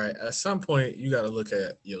 all right, at some point you got to look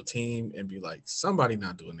at your team and be like, somebody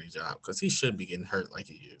not doing their job because he should be getting hurt like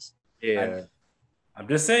he is. Yeah. I'm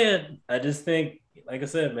just saying. I just think, like I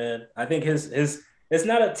said, man, I think his it's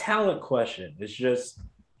not a talent question. It's just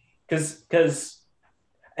because,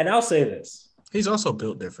 and I'll say this. He's also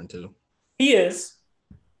built different too. He is.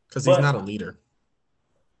 Because he's not a leader.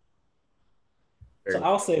 So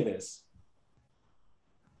I'll say this.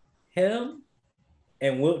 Him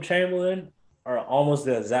and Wilt Chamberlain are almost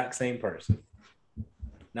the exact same person.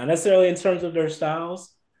 Not necessarily in terms of their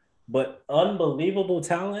styles, but unbelievable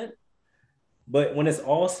talent. But when it's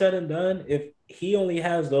all said and done, if he only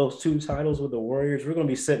has those 2 titles with the Warriors, we're going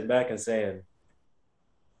to be sitting back and saying,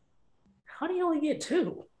 how do you only get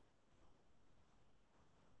 2?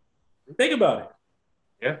 Think about it.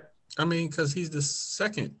 Yeah. I mean, because he's the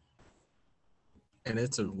second. And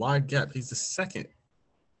it's a wide gap. He's the second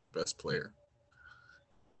best player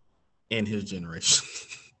in his generation.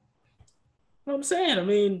 What I'm saying, I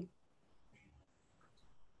mean,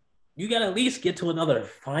 you got to at least get to another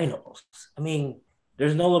finals. I mean,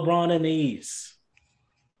 there's no LeBron in the East.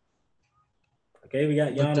 Okay, we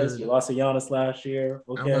got Giannis. You lost to Giannis last year.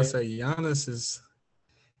 Okay. I'm going to say Giannis is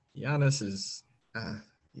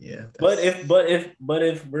yeah. But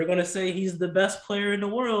if we're gonna say he's the best player in the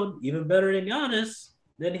world, even better than Giannis,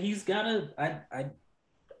 then he's gotta.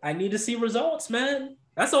 I need to see results, man.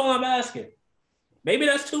 That's all I'm asking. Maybe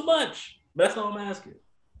that's too much. That's all I'm asking.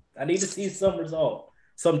 I need to see some result,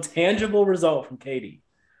 some tangible result from KD.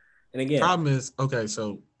 And again, problem is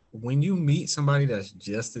so when you meet somebody that's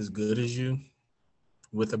just as good as you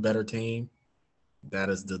with a better team, that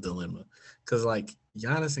is the dilemma. Because like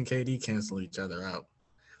Giannis and KD cancel each other out.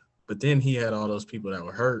 But then he had all those people that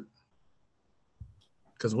were hurt.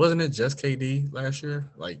 Because wasn't it just KD last year?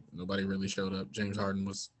 Like, nobody really showed up. James Harden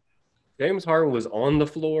was on the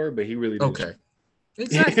floor, but he really didn't. Okay.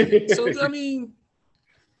 Exactly. So, I mean,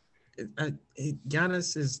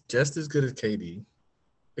 Giannis is just as good as KD,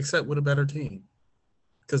 except with a better team.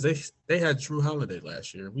 Because they had Drew Holiday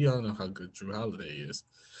last year. We all know how good Drew Holiday is.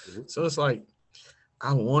 Mm-hmm. So, it's like,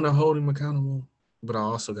 I want to hold him accountable, but I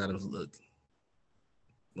also got to look.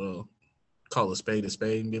 Well, call a spade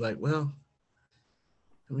and be like, well,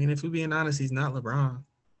 I mean, if we're being honest, he's not LeBron.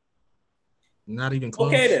 Not even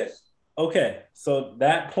close. Okay, then. Okay, so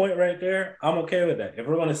that point right there, I'm okay with that. If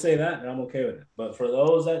we're going to say that, then I'm okay with it. But for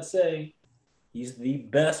those that say he's the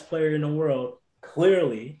best player in the world,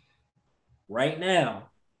 clearly, right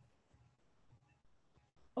now,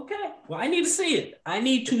 okay, well, I need to see it. I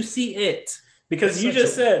need to see it. Because you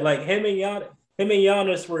just said, like, him and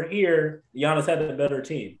Giannis were here. Giannis had a better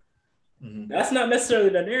team. Mm-hmm. That's not necessarily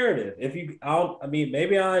the narrative.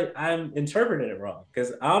 Maybe I'm interpreting it wrong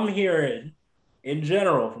because I'm hearing, in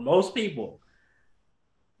general, from most people,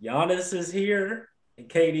 Giannis is here and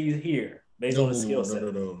KD's here based on the skill set.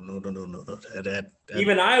 No.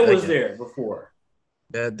 Even I was there before.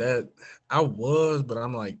 That I was, but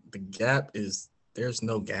I'm like the gap is there's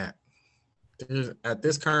no gap. At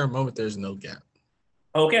this current moment, there's no gap.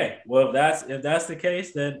 Okay, well if that's the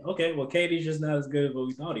case, then okay, well KD's just not as good as what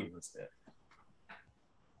we thought he was.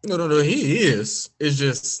 Then No. He is. It's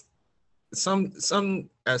just some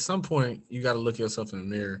at some point you got to look yourself in the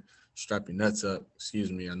mirror, strap your nuts up.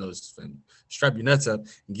 Excuse me, I know it's funny. Strap your nuts up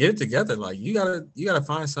and get it together. Like you gotta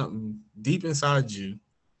find something deep inside you.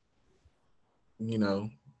 You know,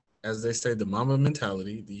 as they say, the mama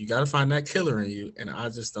mentality. You got to find that killer in you, and I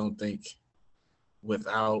just don't think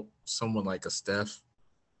without someone like a Steph,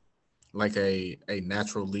 like a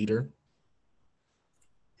natural leader,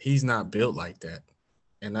 he's not built like that,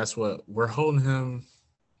 and that's what we're holding him.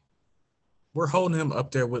 We're holding him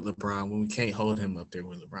up there with LeBron when we can't hold him up there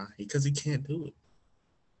with LeBron because he can't do it.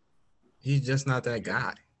 He's just not that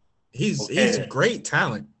guy. He's okay, great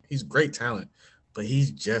talent. He's great talent, but he's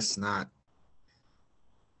just not.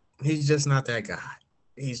 He's just not that guy.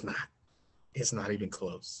 He's not. It's not even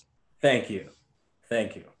close. thank you.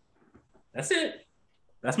 That's it.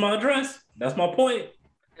 That's my address. That's my point.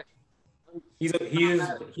 He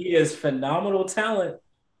is phenomenal talent,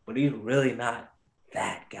 but he's really not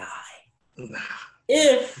that guy. Nah.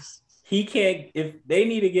 If they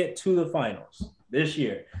need to get to the finals this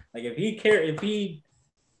year, like if he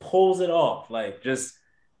pulls it off, like just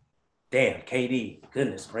damn KD,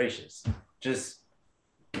 goodness gracious, just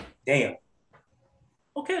damn.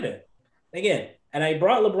 Okay then. Again, and I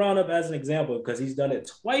brought LeBron up as an example because he's done it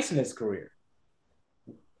twice in his career.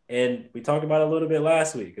 And we talked about it a little bit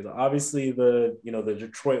last week because obviously the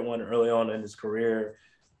Detroit one early on in his career,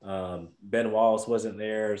 Ben Wallace wasn't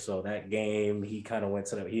there, so that game he kind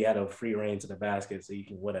of he had a free reign to the basket, so you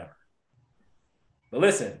can whatever. But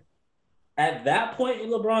listen, at that point in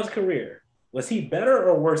LeBron's career, was he better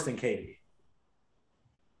or worse than KD?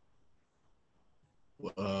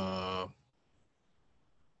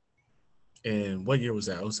 And what year was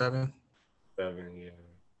that? 07? 7, yeah.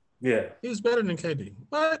 Yeah. He was better than KD.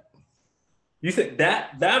 What? You think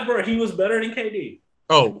that he was better than KD?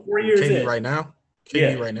 Oh, 4 years KD in. right now?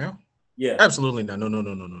 KD right now? Yeah. Absolutely not. No.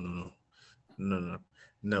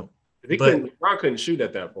 LeBron couldn't shoot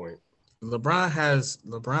at that point. LeBron has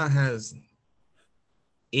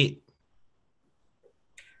it.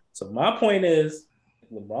 So my point is, if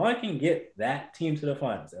LeBron can get that team to the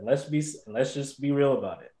finals, and let's just be real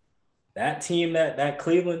about it. That team, that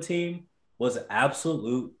Cleveland team, was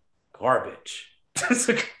absolute garbage.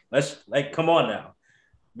 Let's come on now.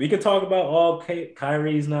 We can talk about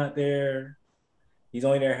Kyrie's not there. He's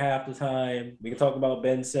only there half the time. We can talk about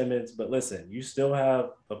Ben Simmons, but listen, you still have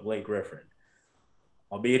a Blake Griffin,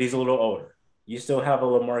 albeit he's a little older. You still have a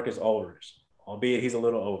LaMarcus Aldridge, albeit he's a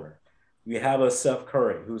little older. You have a Seth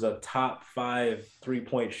Curry, who's a top 5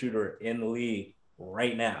 3-point shooter in the league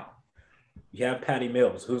right now. You have Patty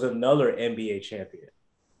Mills, who's another NBA champion.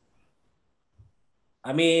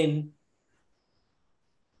 I mean,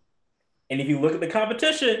 and if you look at the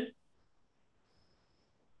competition,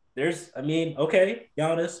 okay,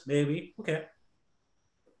 Giannis, maybe, okay.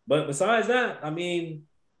 But besides that, I mean,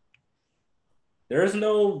 there's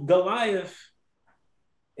no Goliath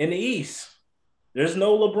in the East. There's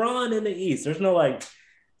no LeBron in the East. There's no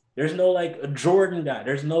like a Jordan guy.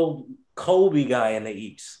 There's no Kobe guy in the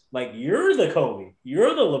East. Like, you're the Kobe,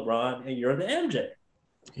 you're the LeBron, and you're the MJ.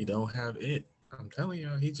 He don't have it. I'm telling you,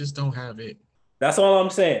 he just don't have it. That's all I'm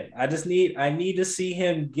saying. I need to see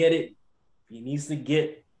him get it.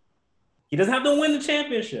 He doesn't have to win the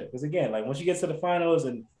championship. Because again, like once you get to the finals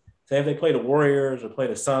and say if they play the Warriors or play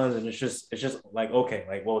the Suns, and it's just like, okay,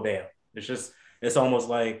 like, well, damn. It's almost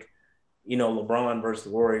like, LeBron versus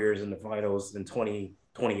the Warriors in the finals in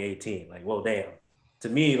 2018. Like, well, damn. To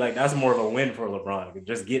me, like, that's more of a win for LeBron,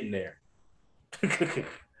 just getting there.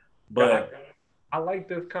 But I like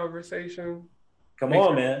this conversation. Come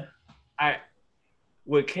on, man.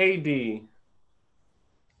 With KD,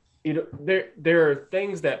 there are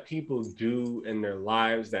things that people do in their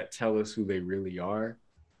lives that tell us who they really are.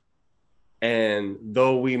 And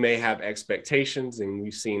though we may have expectations and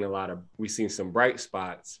we've seen some bright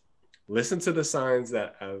spots, listen to the signs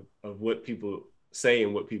of what people say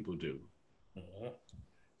and what people do. Mm-hmm.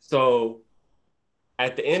 So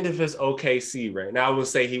at the end of his OKC, right now, I would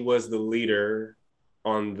say he was the leader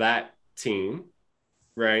on that team,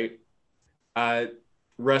 right?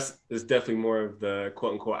 Russ is definitely more of the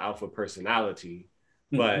quote unquote alpha personality,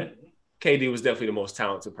 but KD was definitely the most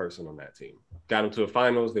talented person on that team. Got him to the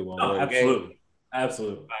finals. They won one game.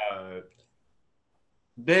 Absolutely.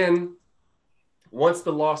 Then once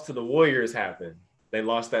the loss to the Warriors happened, they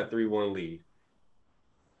lost that 3-1 lead.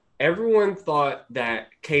 Everyone thought that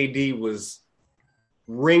KD was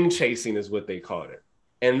ring chasing is what they called it.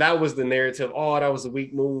 And that was the narrative. Oh, that was a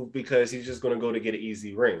weak move because he's just going to go to get an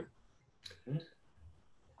easy ring.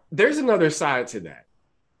 There's another side to that.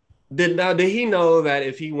 Did he know that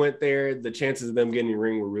if he went there, the chances of them getting a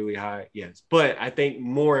ring were really high? Yes. But I think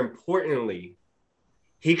more importantly,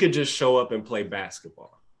 he could just show up and play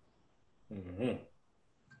basketball. Mm-hmm.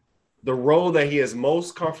 The role that he is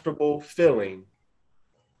most comfortable filling,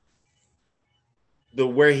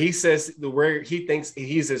 where he thinks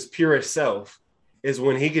he's his purest self, is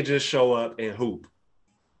when he could just show up and hoop.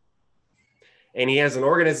 And he has an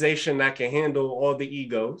organization that can handle all the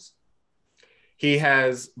egos. He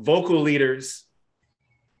has vocal leaders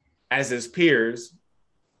as his peers,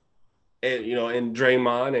 and and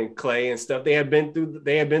Draymond and Clay and stuff. They have been through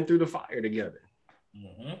the fire together.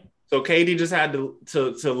 Mm-hmm. So KD just had to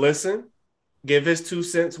listen, give his 2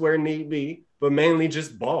 cents where need be, but mainly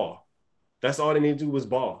just ball. That's all they need to do was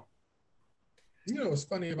ball. You know what's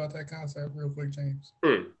funny about that concept, real quick, James?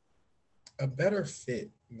 A better fit,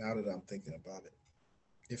 now that I'm thinking about it,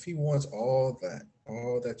 if he wants all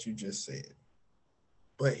that you just said,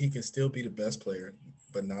 but he can still be the best player,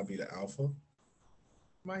 but not be the alpha,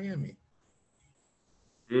 Miami.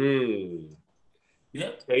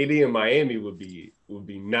 Yep. KD in Miami would be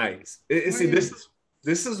nice. See, this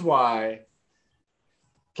is why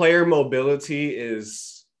player mobility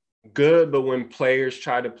is good, but when players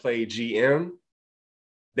try to play GM,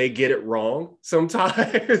 they get it wrong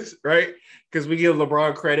sometimes, right? Because we give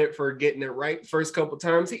LeBron credit for getting it right first couple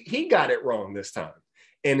times. He got it wrong this time.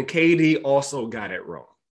 And KD also got it wrong.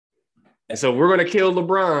 And so we're going to kill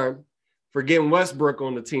LeBron for getting Westbrook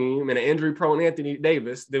on the team and an injury-prone Anthony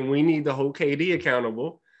Davis. Then we need to hold KD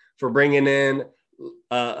accountable for bringing in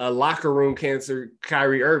a locker room cancer,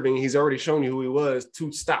 Kyrie Irving. He's already shown you who he was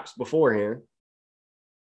 2 stops beforehand,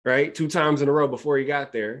 right? 2 times in a row before he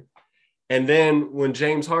got there. And then when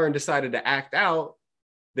James Harden decided to act out,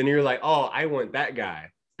 then you're like, oh, I want that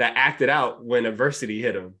guy that acted out when adversity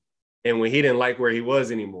hit him and when he didn't like where he was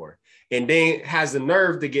anymore. And then has the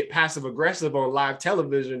nerve to get passive aggressive on live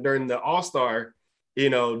television during the All-Star,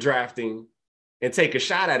 drafting and take a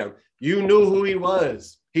shot at him. You knew who he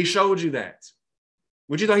was. He showed you that.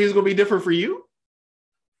 Would you thought he was going to be different for you?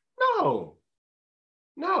 No.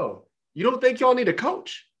 You don't think y'all need a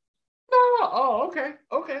coach? No. Oh,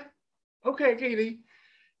 okay, KD.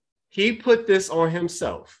 He put this on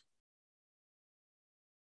himself.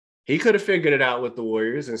 He could have figured it out with the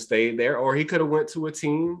Warriors and stayed there, or he could have went to a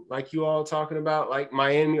team like you all talking about, like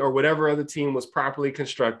Miami or whatever other team was properly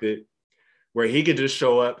constructed, where he could just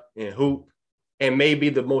show up and hoop and may be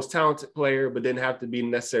the most talented player, but didn't have to be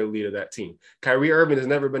necessarily leader of that team. Kyrie Irving has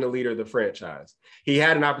never been a leader of the franchise. He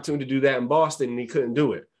had an opportunity to do that in Boston, and he couldn't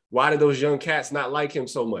do it. Why did those young cats not like him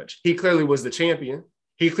so much? He clearly was the champion.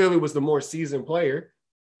 He clearly was the more seasoned player.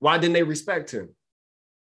 Why didn't they respect him?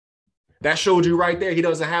 That showed you right there he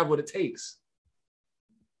doesn't have what it takes.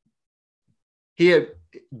 He had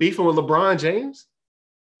beefing with LeBron James.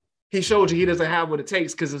 He showed you he doesn't have what it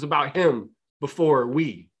takes because it's about him before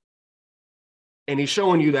we. And he's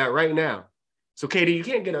showing you that right now. So, KD, you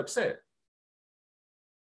can't get upset.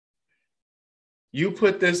 You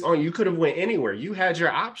put this on, you could have went anywhere. You had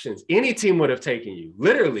your options. Any team would have taken you.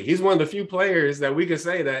 Literally, he's one of the few players that we could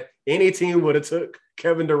say that any team would have took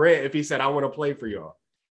Kevin Durant if he said, I want to play for y'all.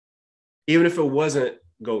 Even if it wasn't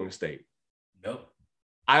Golden State. Nope.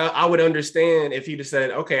 I would understand if he just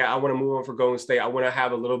said, okay, I want to move on for Golden State. I want to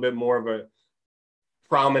have a little bit more of a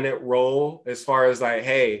prominent role as far as like,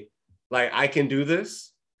 hey, like I can do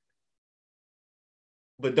this.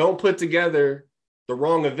 But don't put together the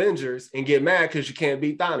wrong Avengers and get mad because you can't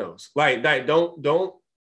beat Thanos. Like that, don't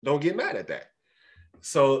get mad at that.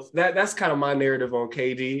 So that's kind of my narrative on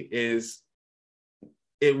KD is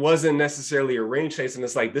it wasn't necessarily a ring chase. And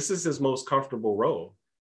it's like, this is his most comfortable role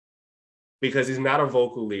because he's not a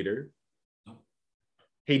vocal leader. Nope.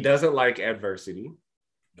 He doesn't like adversity.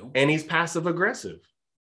 Nope. And he's passive aggressive.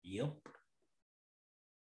 Yep.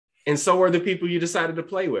 And so are the people you decided to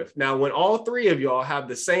play with. Now, when all 3 of y'all have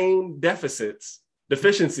the same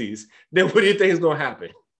deficiencies, then what do you think is going to happen?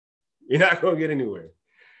 You're not going to get anywhere.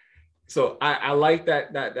 So I like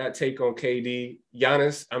that take on KD.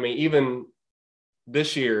 Giannis, I mean, even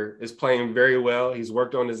this year is playing very well. He's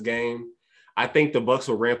worked on his game. I think the Bucks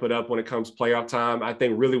will ramp it up when it comes playoff time. I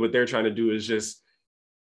think really what they're trying to do is just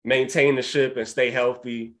maintain the ship and stay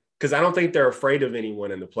healthy because I don't think they're afraid of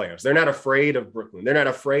anyone in the playoffs. They're not afraid of Brooklyn. They're not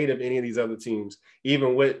afraid of any of these other teams,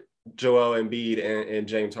 even with Joel Embiid and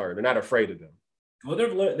James Harden. They're not afraid of them. Well,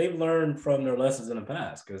 they've learned from their lessons in the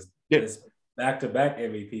past because this back-to-back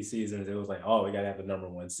MVP seasons, it was like, oh, we got to have the number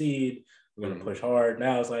 1 seed. We're going to push hard.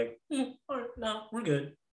 Now it's like, all right, no, we're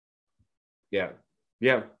good. Yeah.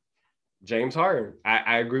 Yeah. James Harden.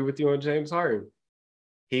 I agree with you on James Harden.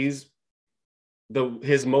 His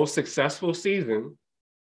most successful season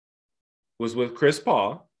was with Chris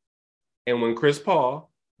Paul. And when Chris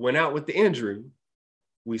Paul went out with the injury,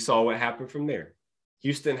 we saw what happened from there.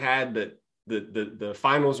 Houston had the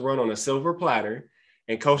finals run on a silver platter.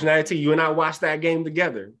 And Coach Natty T, you and I watched that game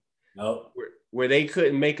together. Nope. Where they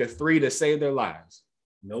couldn't make a three to save their lives.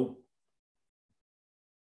 Nope.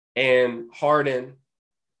 And Harden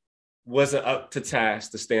wasn't up to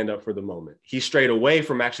task to stand up for the moment. He strayed away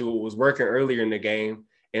from actually what was working earlier in the game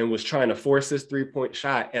and was trying to force his three-point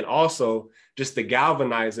shot. And also just the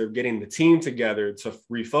galvanizer of getting the team together to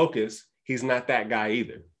refocus. He's not that guy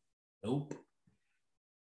either. Nope.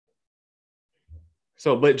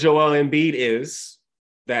 So, but Joel Embiid is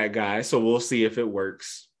that guy. So we'll see if it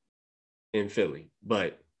works in Philly.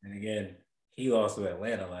 But and again, he lost to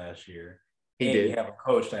Atlanta last year. He did. You have a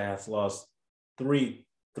coach that has lost 3-1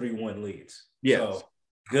 leads. Yes. So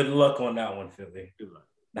good luck on that one, Philly. Good luck.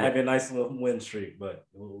 Have a nice little win streak, but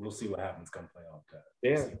we'll see what happens come playoff time.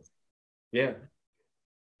 Yeah. Yeah.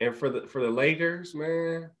 And for the Lakers,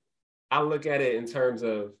 man, I look at it in terms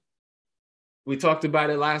of, we talked about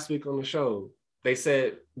it last week on the show. They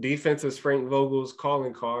said defense is Frank Vogel's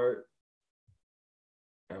calling card.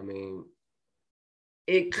 I mean,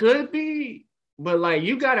 it could be, but like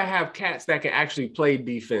you got to have cats that can actually play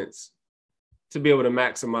defense to be able to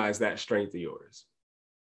maximize that strength of yours.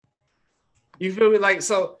 You feel me? Like,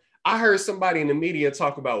 so I heard somebody in the media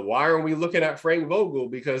talk about why aren't we looking at Frank Vogel,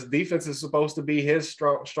 because defense is supposed to be his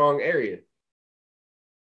strong area.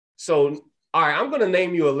 So, all right, I'm going to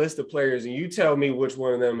name you a list of players and you tell me which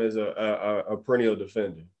one of them is a perennial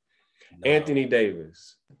defender. No. Anthony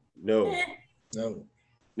Davis. No. No.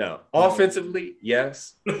 No. Offensively,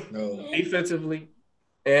 yes. No. Defensively,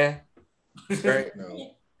 right?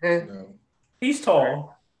 No. No. He's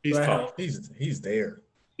tall. He's tall. He's there.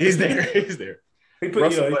 He's there. He's there. He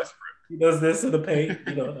does this in the paint.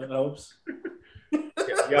 That helps. You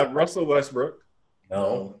got Russell Westbrook.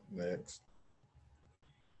 No. Next.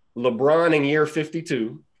 LeBron in year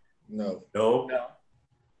 52. No.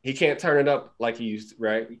 He can't turn it up like he used to,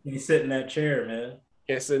 right? He sit in that chair, man.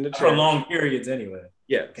 Can't sit in the chair. For long periods anyway.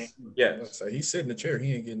 Yes. So he sit in the chair.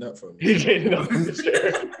 He ain't getting up from me. He getting up in the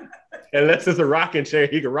chair. Unless it's a rocking chair,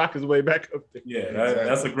 he can rock his way back up there. Yeah, exactly.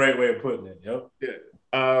 That's a great way of putting it. Yep.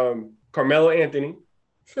 Yeah. Carmelo Anthony.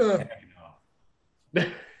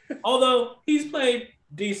 Although he's played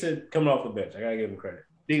decent coming off the bench. I gotta give him credit.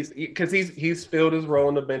 Because he's filled his role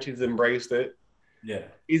on the bench. He's embraced it. Yeah.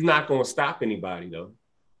 He's not going to stop anybody, though.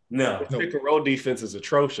 No. The pick and roll defense is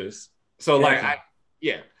atrocious. So,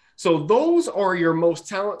 So those are your most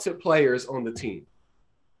talented players on the team.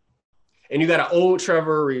 And you got an old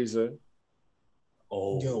Trevor Ariza.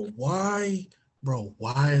 Oh. Yo, why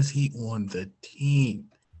is he on the team?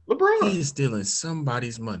 LeBron. He's stealing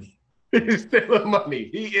somebody's money. He's stealing money.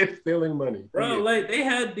 He is stealing money. Bro, like they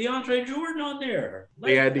had DeAndre Jordan on there.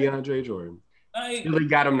 They had DeAndre Jordan. Philly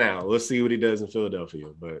got him now. Let's see what he does in Philadelphia.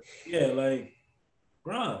 But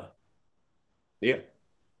bro. Yeah.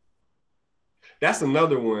 That's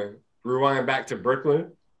another one. Rewind back to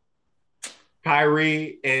Brooklyn.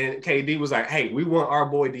 Kyrie and KD was like, hey, we want our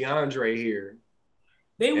boy DeAndre here.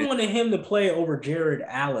 They wanted him to play over Jared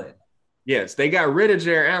Allen. Yes, they got rid of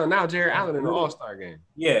Jared Allen. Now Jared Allen in the All-Star game.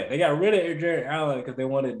 Yeah, they got rid of Jared Allen because they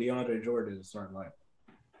wanted DeAndre Jordan to start lineup.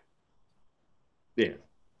 Yeah.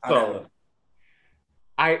 So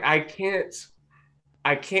I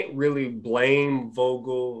can't really blame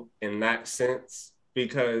Vogel in that sense,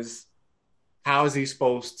 because how is he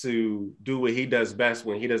supposed to do what he does best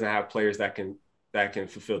when he doesn't have players that can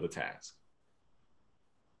fulfill the task?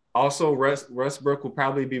 Also, Westbrook will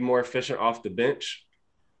probably be more efficient off the bench.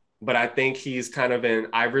 But I think he's kind of in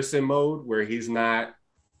Iverson mode where he's not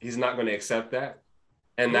going to accept that.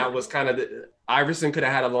 And that was kind of Iverson could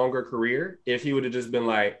have had a longer career if he would have just been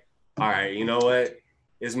like, all right, you know what?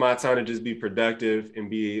 It's my time to just be productive and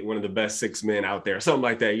be one of the best 6 men out there, something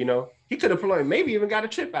like that. He could have maybe even got a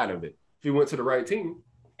chip out of it if he went to the right team.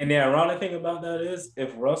 And the ironic thing about that is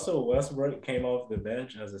if Russell Westbrook came off the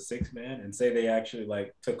bench as a 6-man and say they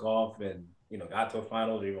actually took off and, got to a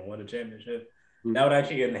finals or even won a championship, that would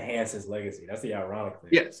actually enhance his legacy. That's the ironic thing.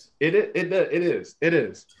 Yes, it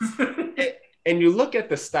is. And you look at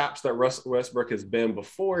the stops that Russell Westbrook has been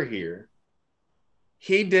before here.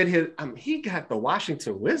 He did he got the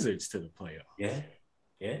Washington Wizards to the playoffs. Yeah,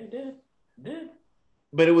 he did.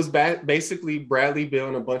 But it was basically Bradley Beal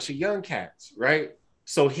and a bunch of young cats, right?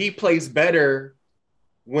 So he plays better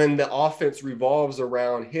when the offense revolves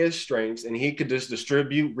around his strengths and he could just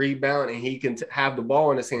distribute, rebound, and he can have the ball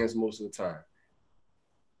in his hands most of the time.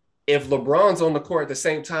 If LeBron's on the court at the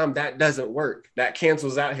same time, that doesn't work. That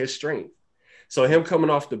cancels out his strength. So him coming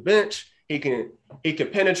off the bench, he can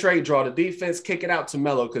penetrate, draw the defense, kick it out to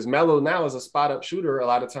Melo, because Melo now is a spot up shooter a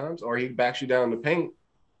lot of times, or he backs you down the paint.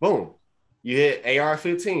 Boom. You hit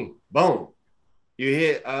AR-15. Boom. You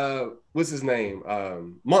hit what's his name?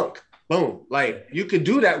 Monk. Boom. Like you could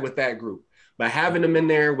do that with that group. But having them in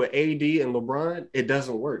there with AD and LeBron, it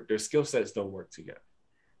doesn't work. Their skill sets don't work together.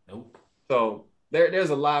 Nope. So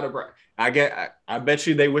there's a lot of I bet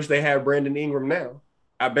you they wish they had Brandon Ingram now.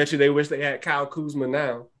 I bet you they wish they had Kyle Kuzma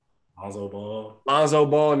now. Lonzo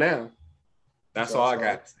Ball now. That's all I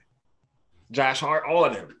got. Josh Hart, all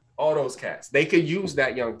of them, all those cats. They could use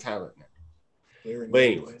that young talent now. But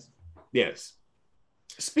anyways, yes.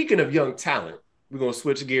 Speaking of young talent, we're gonna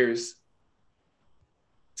switch gears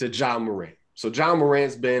to Ja Morant. So Ja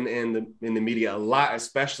Morant's been in the media a lot,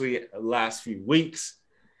 especially the last few weeks.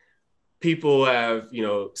 People have,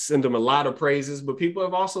 sent him a lot of praises, but people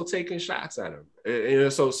have also taken shots at him.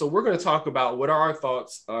 So we're going to talk about what our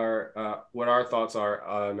thoughts are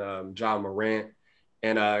on Ja Morant.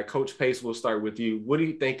 And Coach Pace, we'll start with you. What do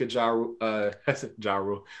you think of Ja Rule? What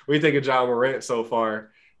do you think of Ja Morant so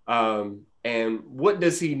far? And what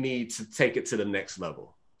does he need to take it to the next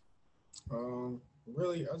level?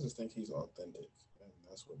 Really, I just think he's authentic, and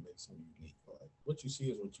that's what makes him unique. Like what you see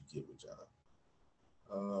is what you get with Ja.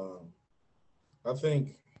 I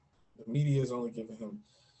think the media is only giving him,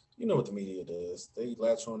 what the media does. They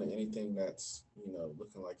latch on to anything that's,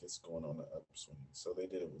 looking like it's going on the upswing. So they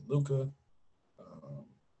did it with Luka.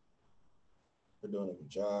 They're doing it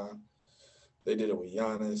with Ja. They did it with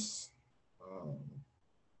Giannis.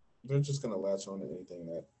 They're just going to latch on to anything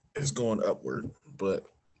that is going upward. But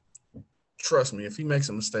trust me, if he makes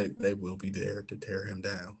a mistake, they will be there to tear him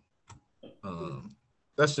down.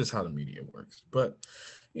 That's just how the media works. But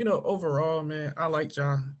overall, man, I like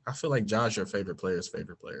Ja. I feel like Ja's your favorite player's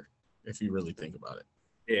favorite player, if you really think about it.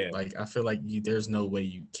 Yeah. Like, I feel like there's no way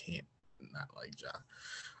you can't not like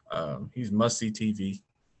Ja. He's must-see TV.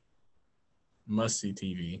 Must-see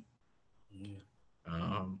TV.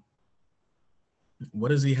 Yeah. What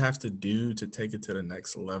does he have to do to take it to the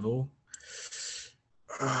next level?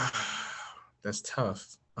 That's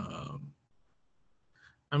tough.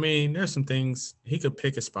 I mean, there's some things he could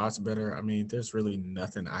pick his spots better. I mean, there's really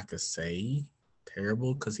nothing I could say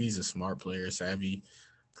terrible because he's a smart player, savvy,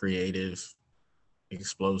 creative,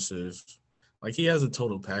 explosive. Like he has a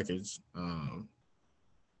total package.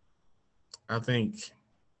 I think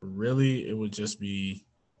really it would just be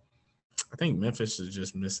I think Memphis is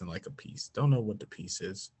just missing like a piece. Don't know what the piece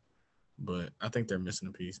is, but I think they're missing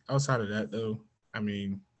a piece. Outside of that, though, I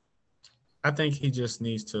mean, I think he just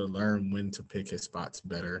needs to learn when to pick his spots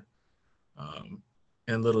better,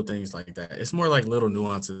 and little things like that. It's more like little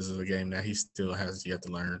nuances of the game that he still has yet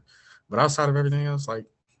to learn. But outside of everything else, like,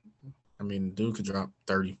 I mean, dude could drop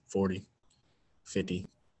 30, 40, 50,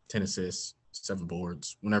 10 assists, 7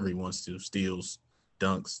 boards, whenever he wants to, steals,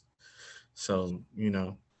 dunks. So,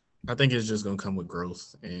 I think it's just going to come with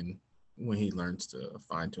growth and when he learns to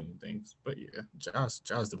fine-tune things. But, yeah, Ja's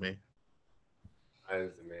the man.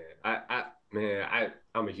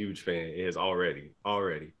 I'm a huge fan. It is already,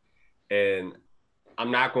 and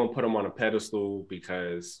I'm not going to put him on a pedestal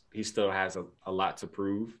because he still has a lot to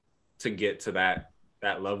prove to get to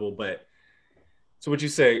that level. But so what you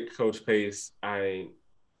say, Coach Pace,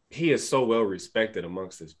 he is so well respected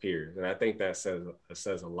amongst his peers, and I think that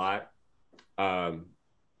says a lot.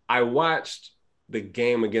 I watched the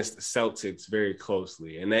game against the Celtics very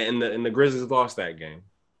closely, and the Grizzlies lost that game.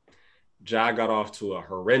 Ja got off to a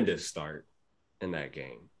horrendous start in that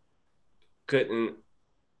game.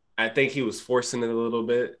 I think he was forcing it a little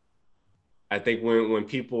bit. I think when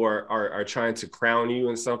people are trying to crown you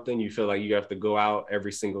in something, you feel like you have to go out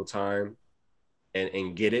every single time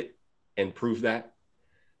and get it and prove that.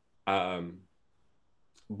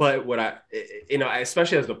 But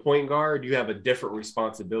especially as the point guard, you have a different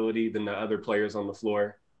responsibility than the other players on the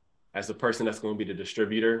floor as the person that's going to be the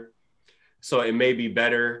distributor. So it may be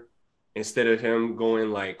better instead of him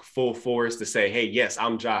going like full force to say, hey, yes,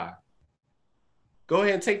 I'm Ja. Go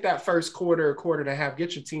ahead and take that first quarter and a half.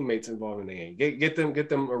 Get your teammates involved in the game. Get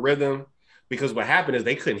them a rhythm, because what happened is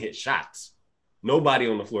they couldn't hit shots. Nobody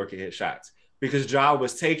on the floor could hit shots because Ja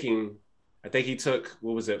was taking, I think he took,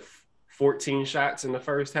 14 shots in the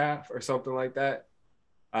first half or something like that.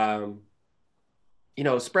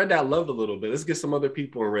 Spread that love a little bit. Let's get some other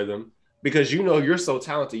people in rhythm. Because you're so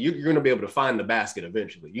talented, you're going to be able to find the basket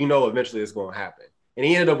eventually. Eventually it's going to happen. And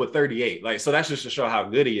he ended up with 38. So that's just to show how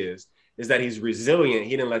good he is that he's resilient.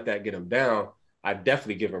 He didn't let that get him down. I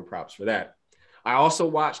definitely give him props for that. I also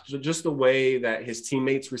watched just the way that his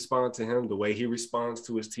teammates respond to him, the way he responds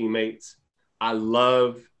to his teammates. I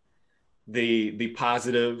love the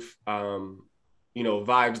positive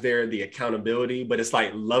vibes there, the accountability, but it's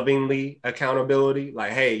like lovingly accountability.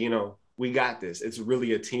 Like, hey, we got this. It's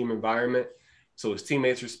really a team environment. So his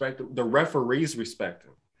teammates respect him. The referees respect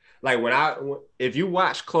him. Like if you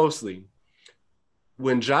watch closely,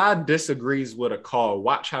 when Ja disagrees with a call,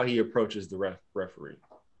 watch how he approaches the referee.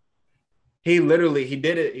 He did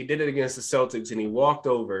it against the Celtics, and he walked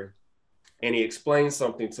over and he explained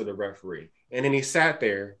something to the referee. And then he sat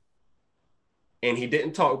there and he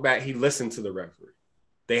didn't talk back. He listened to the referee.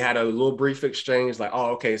 They had a little brief exchange, like,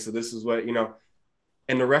 oh, okay, so this is what,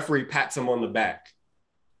 and the referee pats him on the back.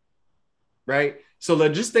 Right? So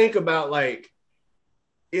just think about, like,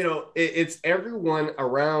 it's everyone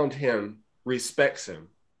around him respects him.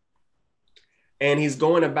 And he's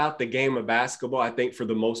going about the game of basketball, I think, for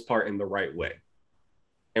the most part, in the right way.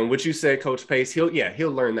 And what you said, Coach Pace, he'll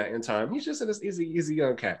learn that in time. He's just an easy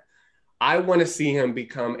young cat. I want to see him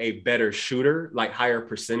become a better shooter, like higher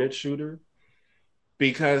percentage shooter,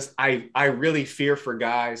 because I really fear for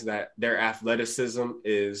guys that their athleticism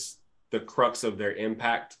is the crux of their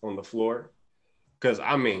impact on the floor. Because,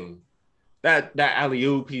 I mean, that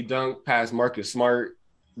alley-oop he dunked past Marcus Smart,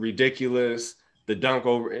 ridiculous. The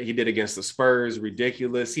dunk he did against the Spurs,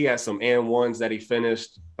 ridiculous. He had some and-ones that he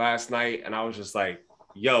finished last night, and I was just like,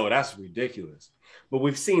 yo, that's ridiculous. But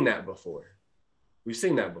we've seen that before.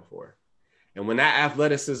 And when that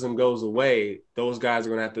athleticism goes away, those guys are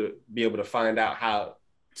going to have to be able to find out how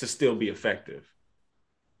to still be effective.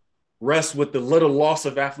 Russ, with the little loss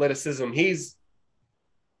of athleticism he's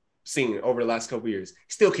seen over the last couple of years,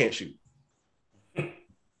 still can't shoot.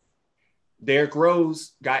 Derrick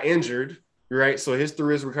Rose got injured, right? So through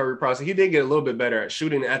his recovery process, he did get a little bit better at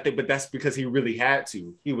shooting, I think, but that's because he really had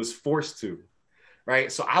to. He was forced to,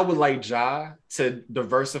 right? So I would like Ja to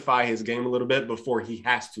diversify his game a little bit before he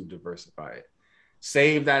has to diversify it.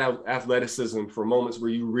 Save that athleticism for moments where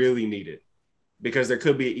you really need it, because there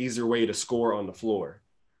could be an easier way to score on the floor,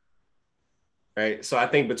 right? So I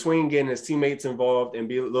think between getting his teammates involved and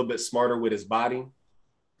be a little bit smarter with his body,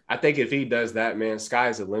 I think if he does that, man,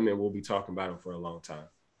 sky's the limit. We'll be talking about him for a long time.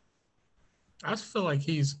 I feel like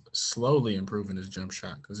he's slowly improving his jump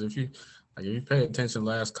shot, because if you pay attention the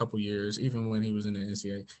last couple years, even when he was in the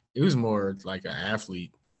NCAA, he was more like an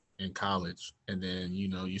athlete in college. And then,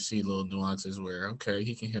 you see little nuances where, okay,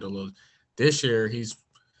 he can hit a little. This year,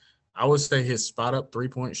 I would say his spot up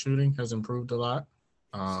 3-point shooting has improved a lot,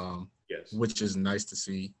 yes, which is nice to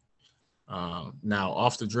see. Now,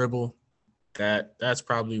 off the dribble, that's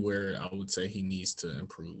probably where I would say he needs to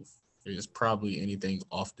improve. Is probably anything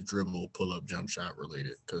off the dribble, pull up, jump shot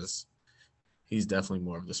related, because he's definitely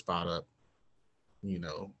more of the spot up,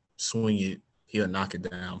 swing it, he'll knock it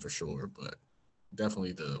down for sure. But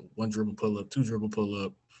definitely the one dribble pull up, two dribble pull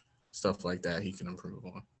up, stuff like that, he can improve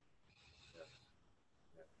on. What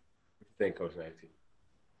do you think, Coach Natty?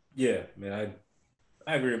 Yeah, man,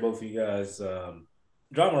 I agree with both of you guys. Ja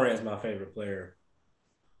Morant's my favorite player.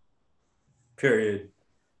 Period.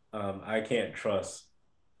 I can't trust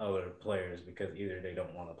other players because either they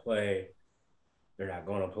don't want to play, they're not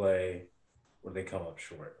going to play, or they come up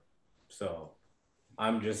short. So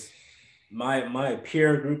I'm just my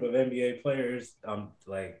peer group of NBA players. I'm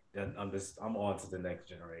on to the next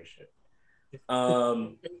generation.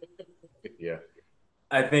 Yeah,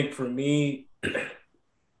 I think for me,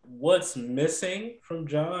 what's missing from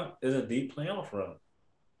Ja is a deep playoff run.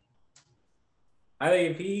 I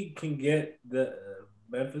think if he can get the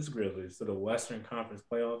Memphis Grizzlies to the Western Conference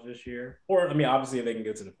playoffs this year, or obviously if they can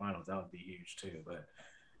get to the finals, that would be huge too. But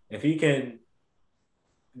if he can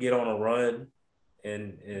get on a run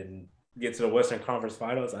and get to the Western Conference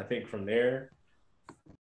finals, I think from there,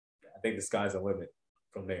 I think the sky's the limit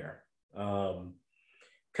from there.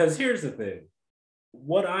 Because here's the thing.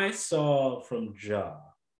 What I saw from Ja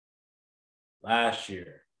last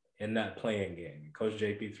year in that playing game, Coach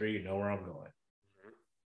JP3, you know where I'm going.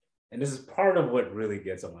 And this is part of what really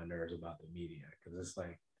gets on my nerves about the media, because it's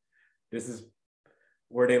like, this is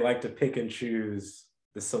where they like to pick and choose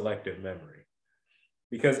the selective memory.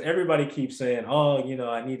 Because everybody keeps saying, oh,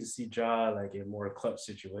 I need to see Ja like in more clutch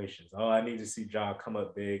situations. Oh, I need to see Ja come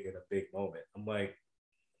up big in a big moment. I'm like,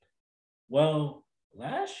 well,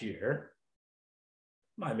 last year,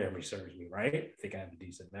 my memory serves me right. I think I have a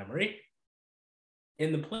decent memory.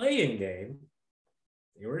 In the play-in game,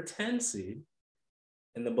 they were a 10 seed,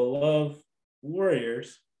 and the beloved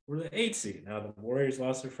Warriors were the 8 seed. Now, the Warriors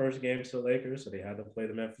lost their first game to the Lakers, so they had to play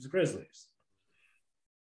the Memphis Grizzlies.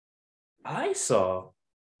 I saw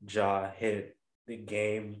Ja hit the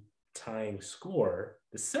game tying score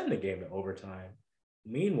to send the game to overtime.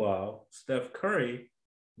 Meanwhile, Steph Curry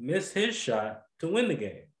missed his shot to win the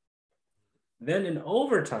game. Then in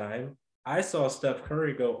overtime, I saw Steph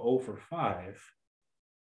Curry go 0 for 5.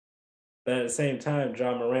 But at the same time,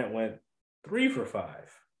 John Morant went 3 for 5.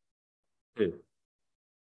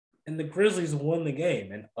 And the Grizzlies won the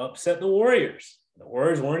game and upset the Warriors. The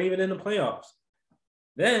Warriors weren't even in the playoffs.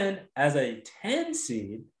 Then, as a 10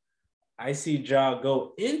 seed, I see Ja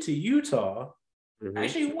go into Utah,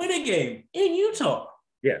 actually win a game in Utah.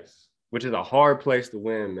 Yes, which is a hard place to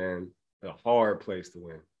win, man. A hard place to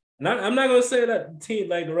win. I'm not going to say that the team,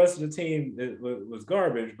 like the rest of the team, was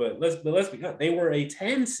garbage, but let's be honest. They were a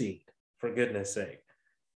 10 seed, for goodness sake.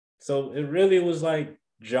 So it really was like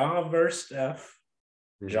Ja versus Steph.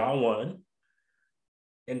 Ja won,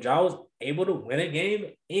 and Ja was able to win a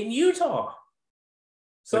game in Utah.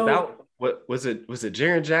 So without what was it? Was it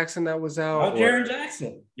Jaren Jackson that was out? Jaren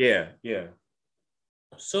Jackson. Yeah.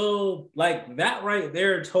 So like that right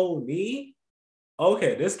there told me,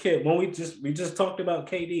 okay, this kid. When we just talked about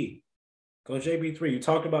KD, Coach JB3. You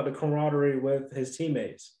talked about the camaraderie with his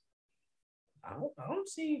teammates. I don't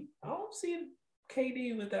see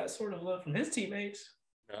KD with that sort of love from his teammates.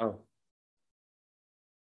 No.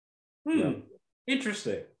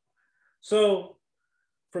 Interesting. So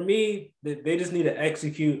for me, they just need to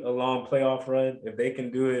execute a long playoff run. If they can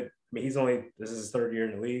do it, I mean, this is his third year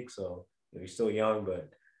in the league, so he's still young. But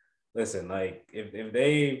listen, like if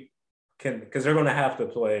they can, because they're going to have to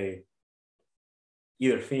play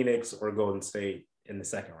either Phoenix or Golden State in the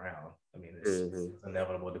second round. I mean, it's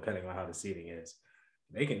inevitable depending on how the seeding is.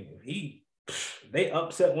 They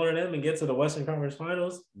upset one of them and get to the Western Conference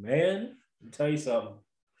Finals, man. Let me tell you something.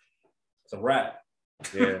 It's a wrap.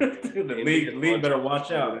 Yeah. the league better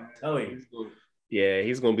watch out. I'm telling you. Yeah,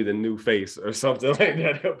 he's going to be the new face or something like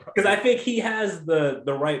that. Because I think he has the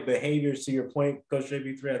right behaviors, to your point, Coach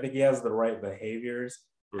JB3. I think he has the right behaviors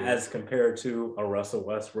as compared to a Russell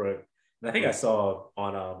Westbrook. And I think I saw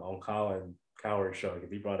on Colin Cowherd's show,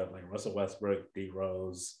 because he brought up like Russell Westbrook, D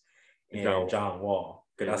Rose, and John Wall.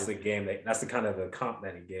 Because that's the kind of the comp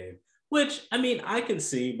that he gave. Which, I mean, I can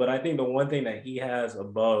see, but I think the one thing that he has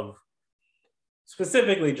above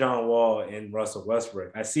specifically John Wall and Russell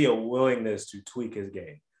Westbrook, I see a willingness to tweak his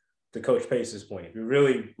game. To Coach Pace's point, if you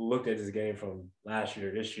really looked at his game from last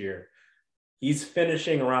year, this year, he's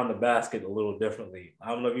finishing around the basket a little differently. I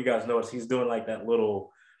don't know if you guys noticed, he's doing like that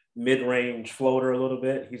little mid-range floater a little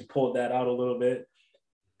bit. He's pulled that out a little bit.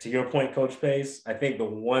 To your point, Coach Pace, I think the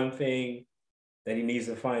one thing that he needs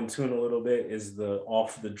to fine-tune a little bit is the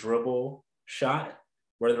off-the-dribble shot.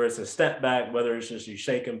 Whether it's a step back, whether it's just you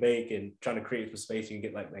shake and bake and trying to create some space, you can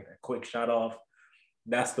get like a quick shot off.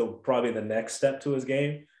 That's probably the next step to his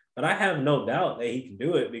game. But I have no doubt that he can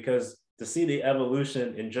do it, because to see the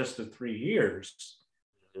evolution in just the 3 years,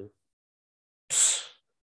 I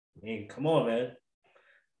mean, come on, man.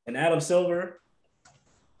 And Adam Silver,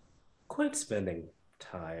 quit spending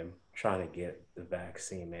time trying to get the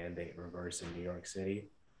vaccine mandate reversed in New York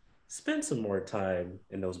City. Spend some more time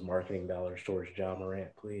in those marketing dollars towards John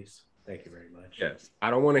Morant, please. Thank you very much. Yes. I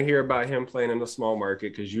don't want to hear about him playing in the small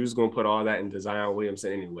market, because you was going to put all that into Zion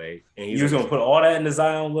Williamson anyway. And he was going to put all that into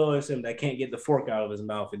Zion Williamson that can't get the fork out of his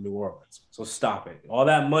mouth in New Orleans. So stop it. All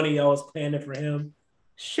that money y'all was planning for him,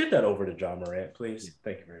 ship that over to John Morant, please.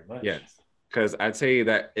 Thank you very much. Yes. Because I tell you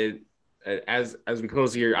that as we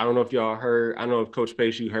close here, I don't know if y'all heard. I don't know if Coach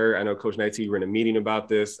Pace you heard. I know Coach Natty T were in a meeting about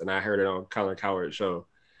this, and I heard it on Colin Cowherd's show,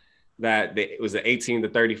 that it was an 18 to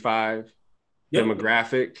 35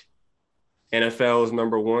 demographic. NFL is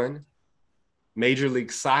number 1. Major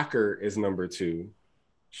League Soccer is number 2.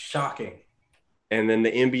 Shocking. And then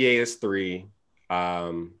the NBA is 3.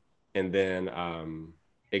 And then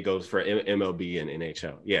it goes for MLB and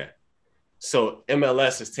NHL. Yeah. So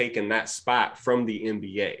MLS is taking that spot from the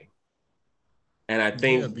NBA. And I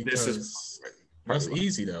think this is that's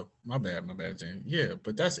easy though. My bad, Jen. Yeah,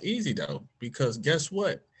 but that's easy though, because guess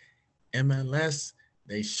what? MLS,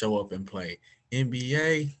 they show up and play.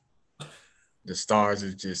 NBA, the stars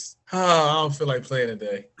are just, I don't feel like playing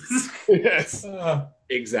today. Yes.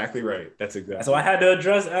 Exactly right. That's exactly. So I had to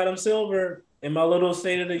address Adam Silver in my little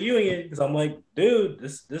State of the Union, because I'm like, dude,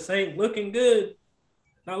 this ain't looking good.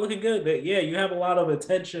 Not looking good. But yeah, you have a lot of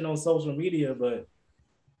attention on social media, but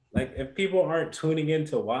like if people aren't tuning in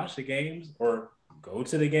to watch the games or go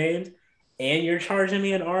to the games, and you're charging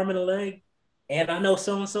me an arm and a leg, and I know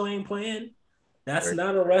so-and-so ain't playing, that's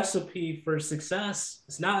not a recipe for success.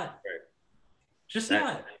 It's not. Just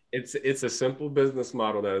not. It's a simple business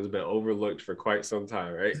model that has been overlooked for quite some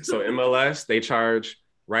time, right? So MLS, they charge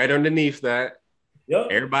right underneath that. Yep.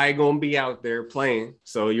 Everybody gonna be out there playing.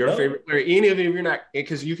 So your Yep. favorite player, even if you're not,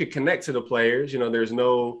 because you could connect to the players. You know, there's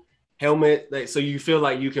no helmet, so you feel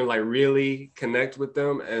like you can like really connect with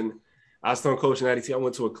them. And I was telling Coach Natty T, I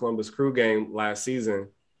went to a Columbus Crew game last season,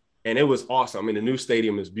 and it was awesome. I mean, the new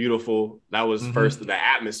stadium is beautiful. That was first. The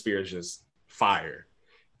atmosphere is just fire,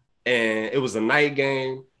 and it was a night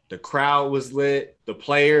game. The crowd was lit. The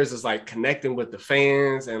players is like connecting with the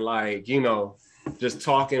fans and like, you know, just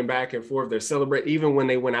talking back and forth. They're celebrating. Even when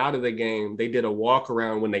they went out of the game, they did a walk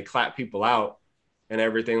around when they clapped people out and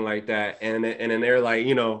everything like that. And then they're like,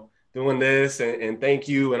 you know, doing this and thank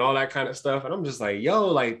you and all that kind of stuff. And I'm just like, yo,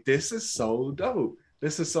 like, this is so dope.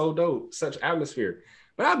 This is so dope. Such atmosphere.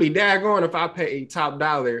 But I'd be daggone if I pay top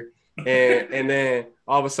dollar and then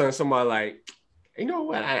all of a sudden somebody like, you know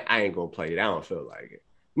what? I ain't going to play it. I don't feel like it.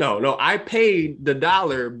 No, I paid the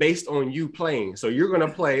dollar based on you playing. So you're going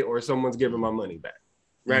to play or someone's giving my money back.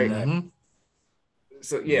 Right. Mm-hmm.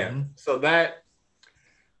 So, yeah. So that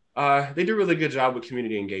they do a really good job with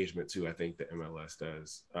community engagement, too. I think the MLS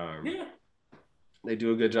does. They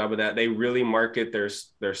do a good job of that. They really market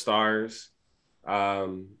their stars.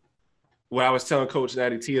 What I was telling Coach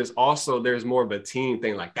Natty T is also there's more of a team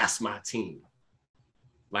thing. Like, that's my team.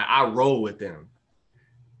 Like, I roll with them.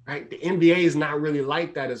 Right? The NBA is not really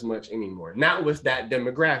like that as much anymore. Not with that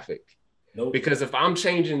demographic. Nope. Because if I'm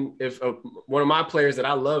changing, if one of my players that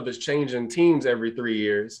I love is changing teams every 3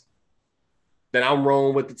 years, then I'm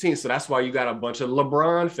rolling with the team. So that's why you got a bunch of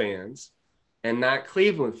LeBron fans and not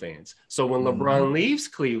Cleveland fans. So when LeBron leaves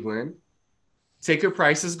Cleveland, ticket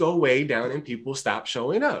prices go way down and people stop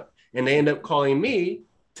showing up. And they end up calling me,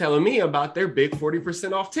 telling me about their big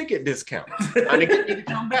 40% off ticket discount, trying to get me to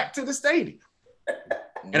come back to the stadium.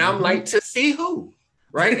 And I'm like, to see who,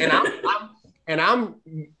 right? And I'm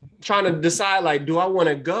trying to decide, like, do I want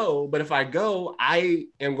to go? But if I go, I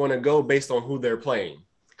am going to go based on who they're playing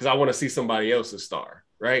because I want to see somebody else's star,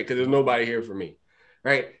 right? Because there's nobody here for me,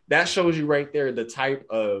 right? That shows you right there the type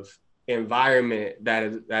of environment that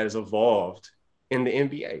is evolved in the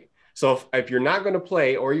NBA. So if you're not going to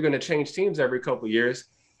play or you're going to change teams every couple of years,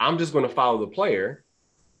 I'm just going to follow the player.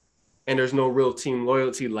 And there's no real team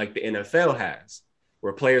loyalty like the NFL has,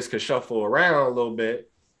 where players could shuffle around a little bit,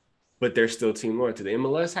 but they're still team loyalty. The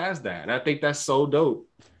MLS has that. And I think that's so dope.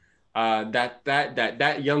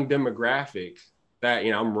 That young demographic that,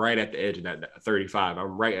 you know, I'm right at the edge of that 35.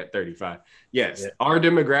 I'm right at 35. Yes. Yeah. Our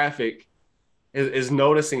demographic is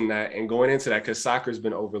noticing that and going into that because soccer's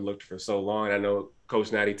been overlooked for so long. I know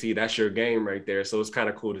Coach Natty T, that's your game right there. So it's kind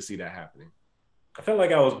of cool to see that happening. I feel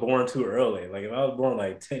like I was born too early. Like if I was born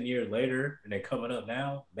like 10 years later and they're coming up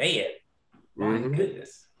now, man, my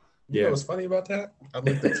goodness. You know what's funny about that? I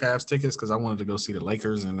looked at Cavs tickets because I wanted to go see the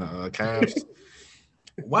Lakers and Cavs.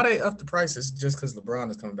 Why they up the prices? Just because LeBron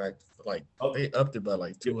is coming back. Like they upped it by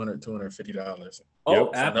like $200, $250.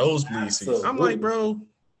 Oh, nosebleed seats. I'm like, bro,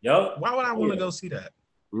 why would I want to go see that?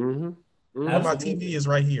 Mm-hmm. My TV is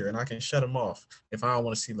right here and I can shut them off if I don't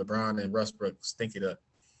want to see LeBron and Westbrook stink it up.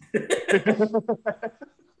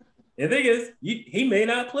 The thing is, he may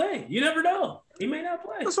not play. You never know. He may not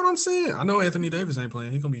play. That's what I'm saying. I know Anthony Davis ain't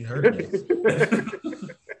playing. He's gonna be hurt.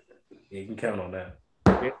 You can count on that.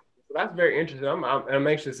 Yeah, that's very interesting. I'm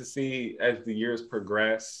anxious to see as the years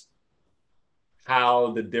progress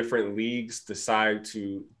how the different leagues decide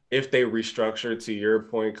to, if they restructure. To your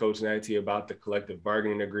point, Coach Natty, about the collective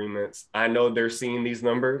bargaining agreements. I know they're seeing these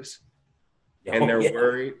numbers. And they're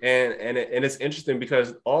worried. And it's interesting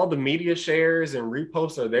because all the media shares and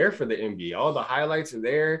reposts are there for the NBA. All the highlights are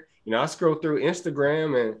there. You know, I scroll through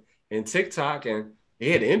Instagram and TikTok and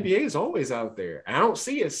the NBA is always out there. I don't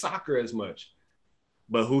see it soccer as much.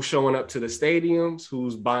 But who's showing up to the stadiums?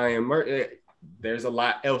 Who's buying merch? There's a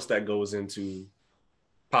lot else that goes into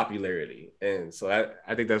popularity. And so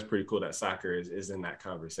I think that's pretty cool that soccer is in that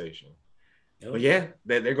conversation. But yeah,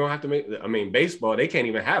 they're going to have to make, I mean, baseball, they can't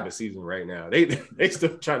even have a season right now. They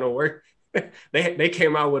still trying to work. They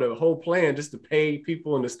came out with a whole plan just to pay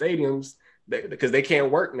people in the stadiums because they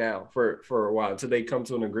can't work now for a while until they come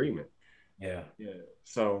to an agreement. Yeah.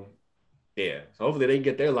 So hopefully they can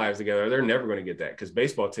get their lives together. They're never going to get that because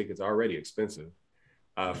baseball tickets are already expensive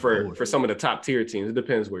for some of the top tier teams. It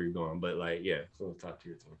depends where you're going, but some of the top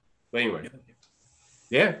tier teams. But anyway,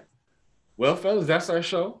 well, fellas, that's our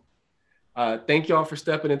show. Thank y'all for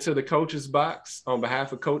stepping into the coach's box. On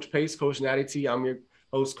behalf of Coach Pace, Coach Natty T, I'm your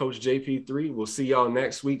host, Coach JP3. We'll see y'all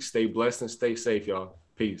next week. Stay blessed and stay safe, y'all.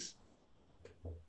 Peace.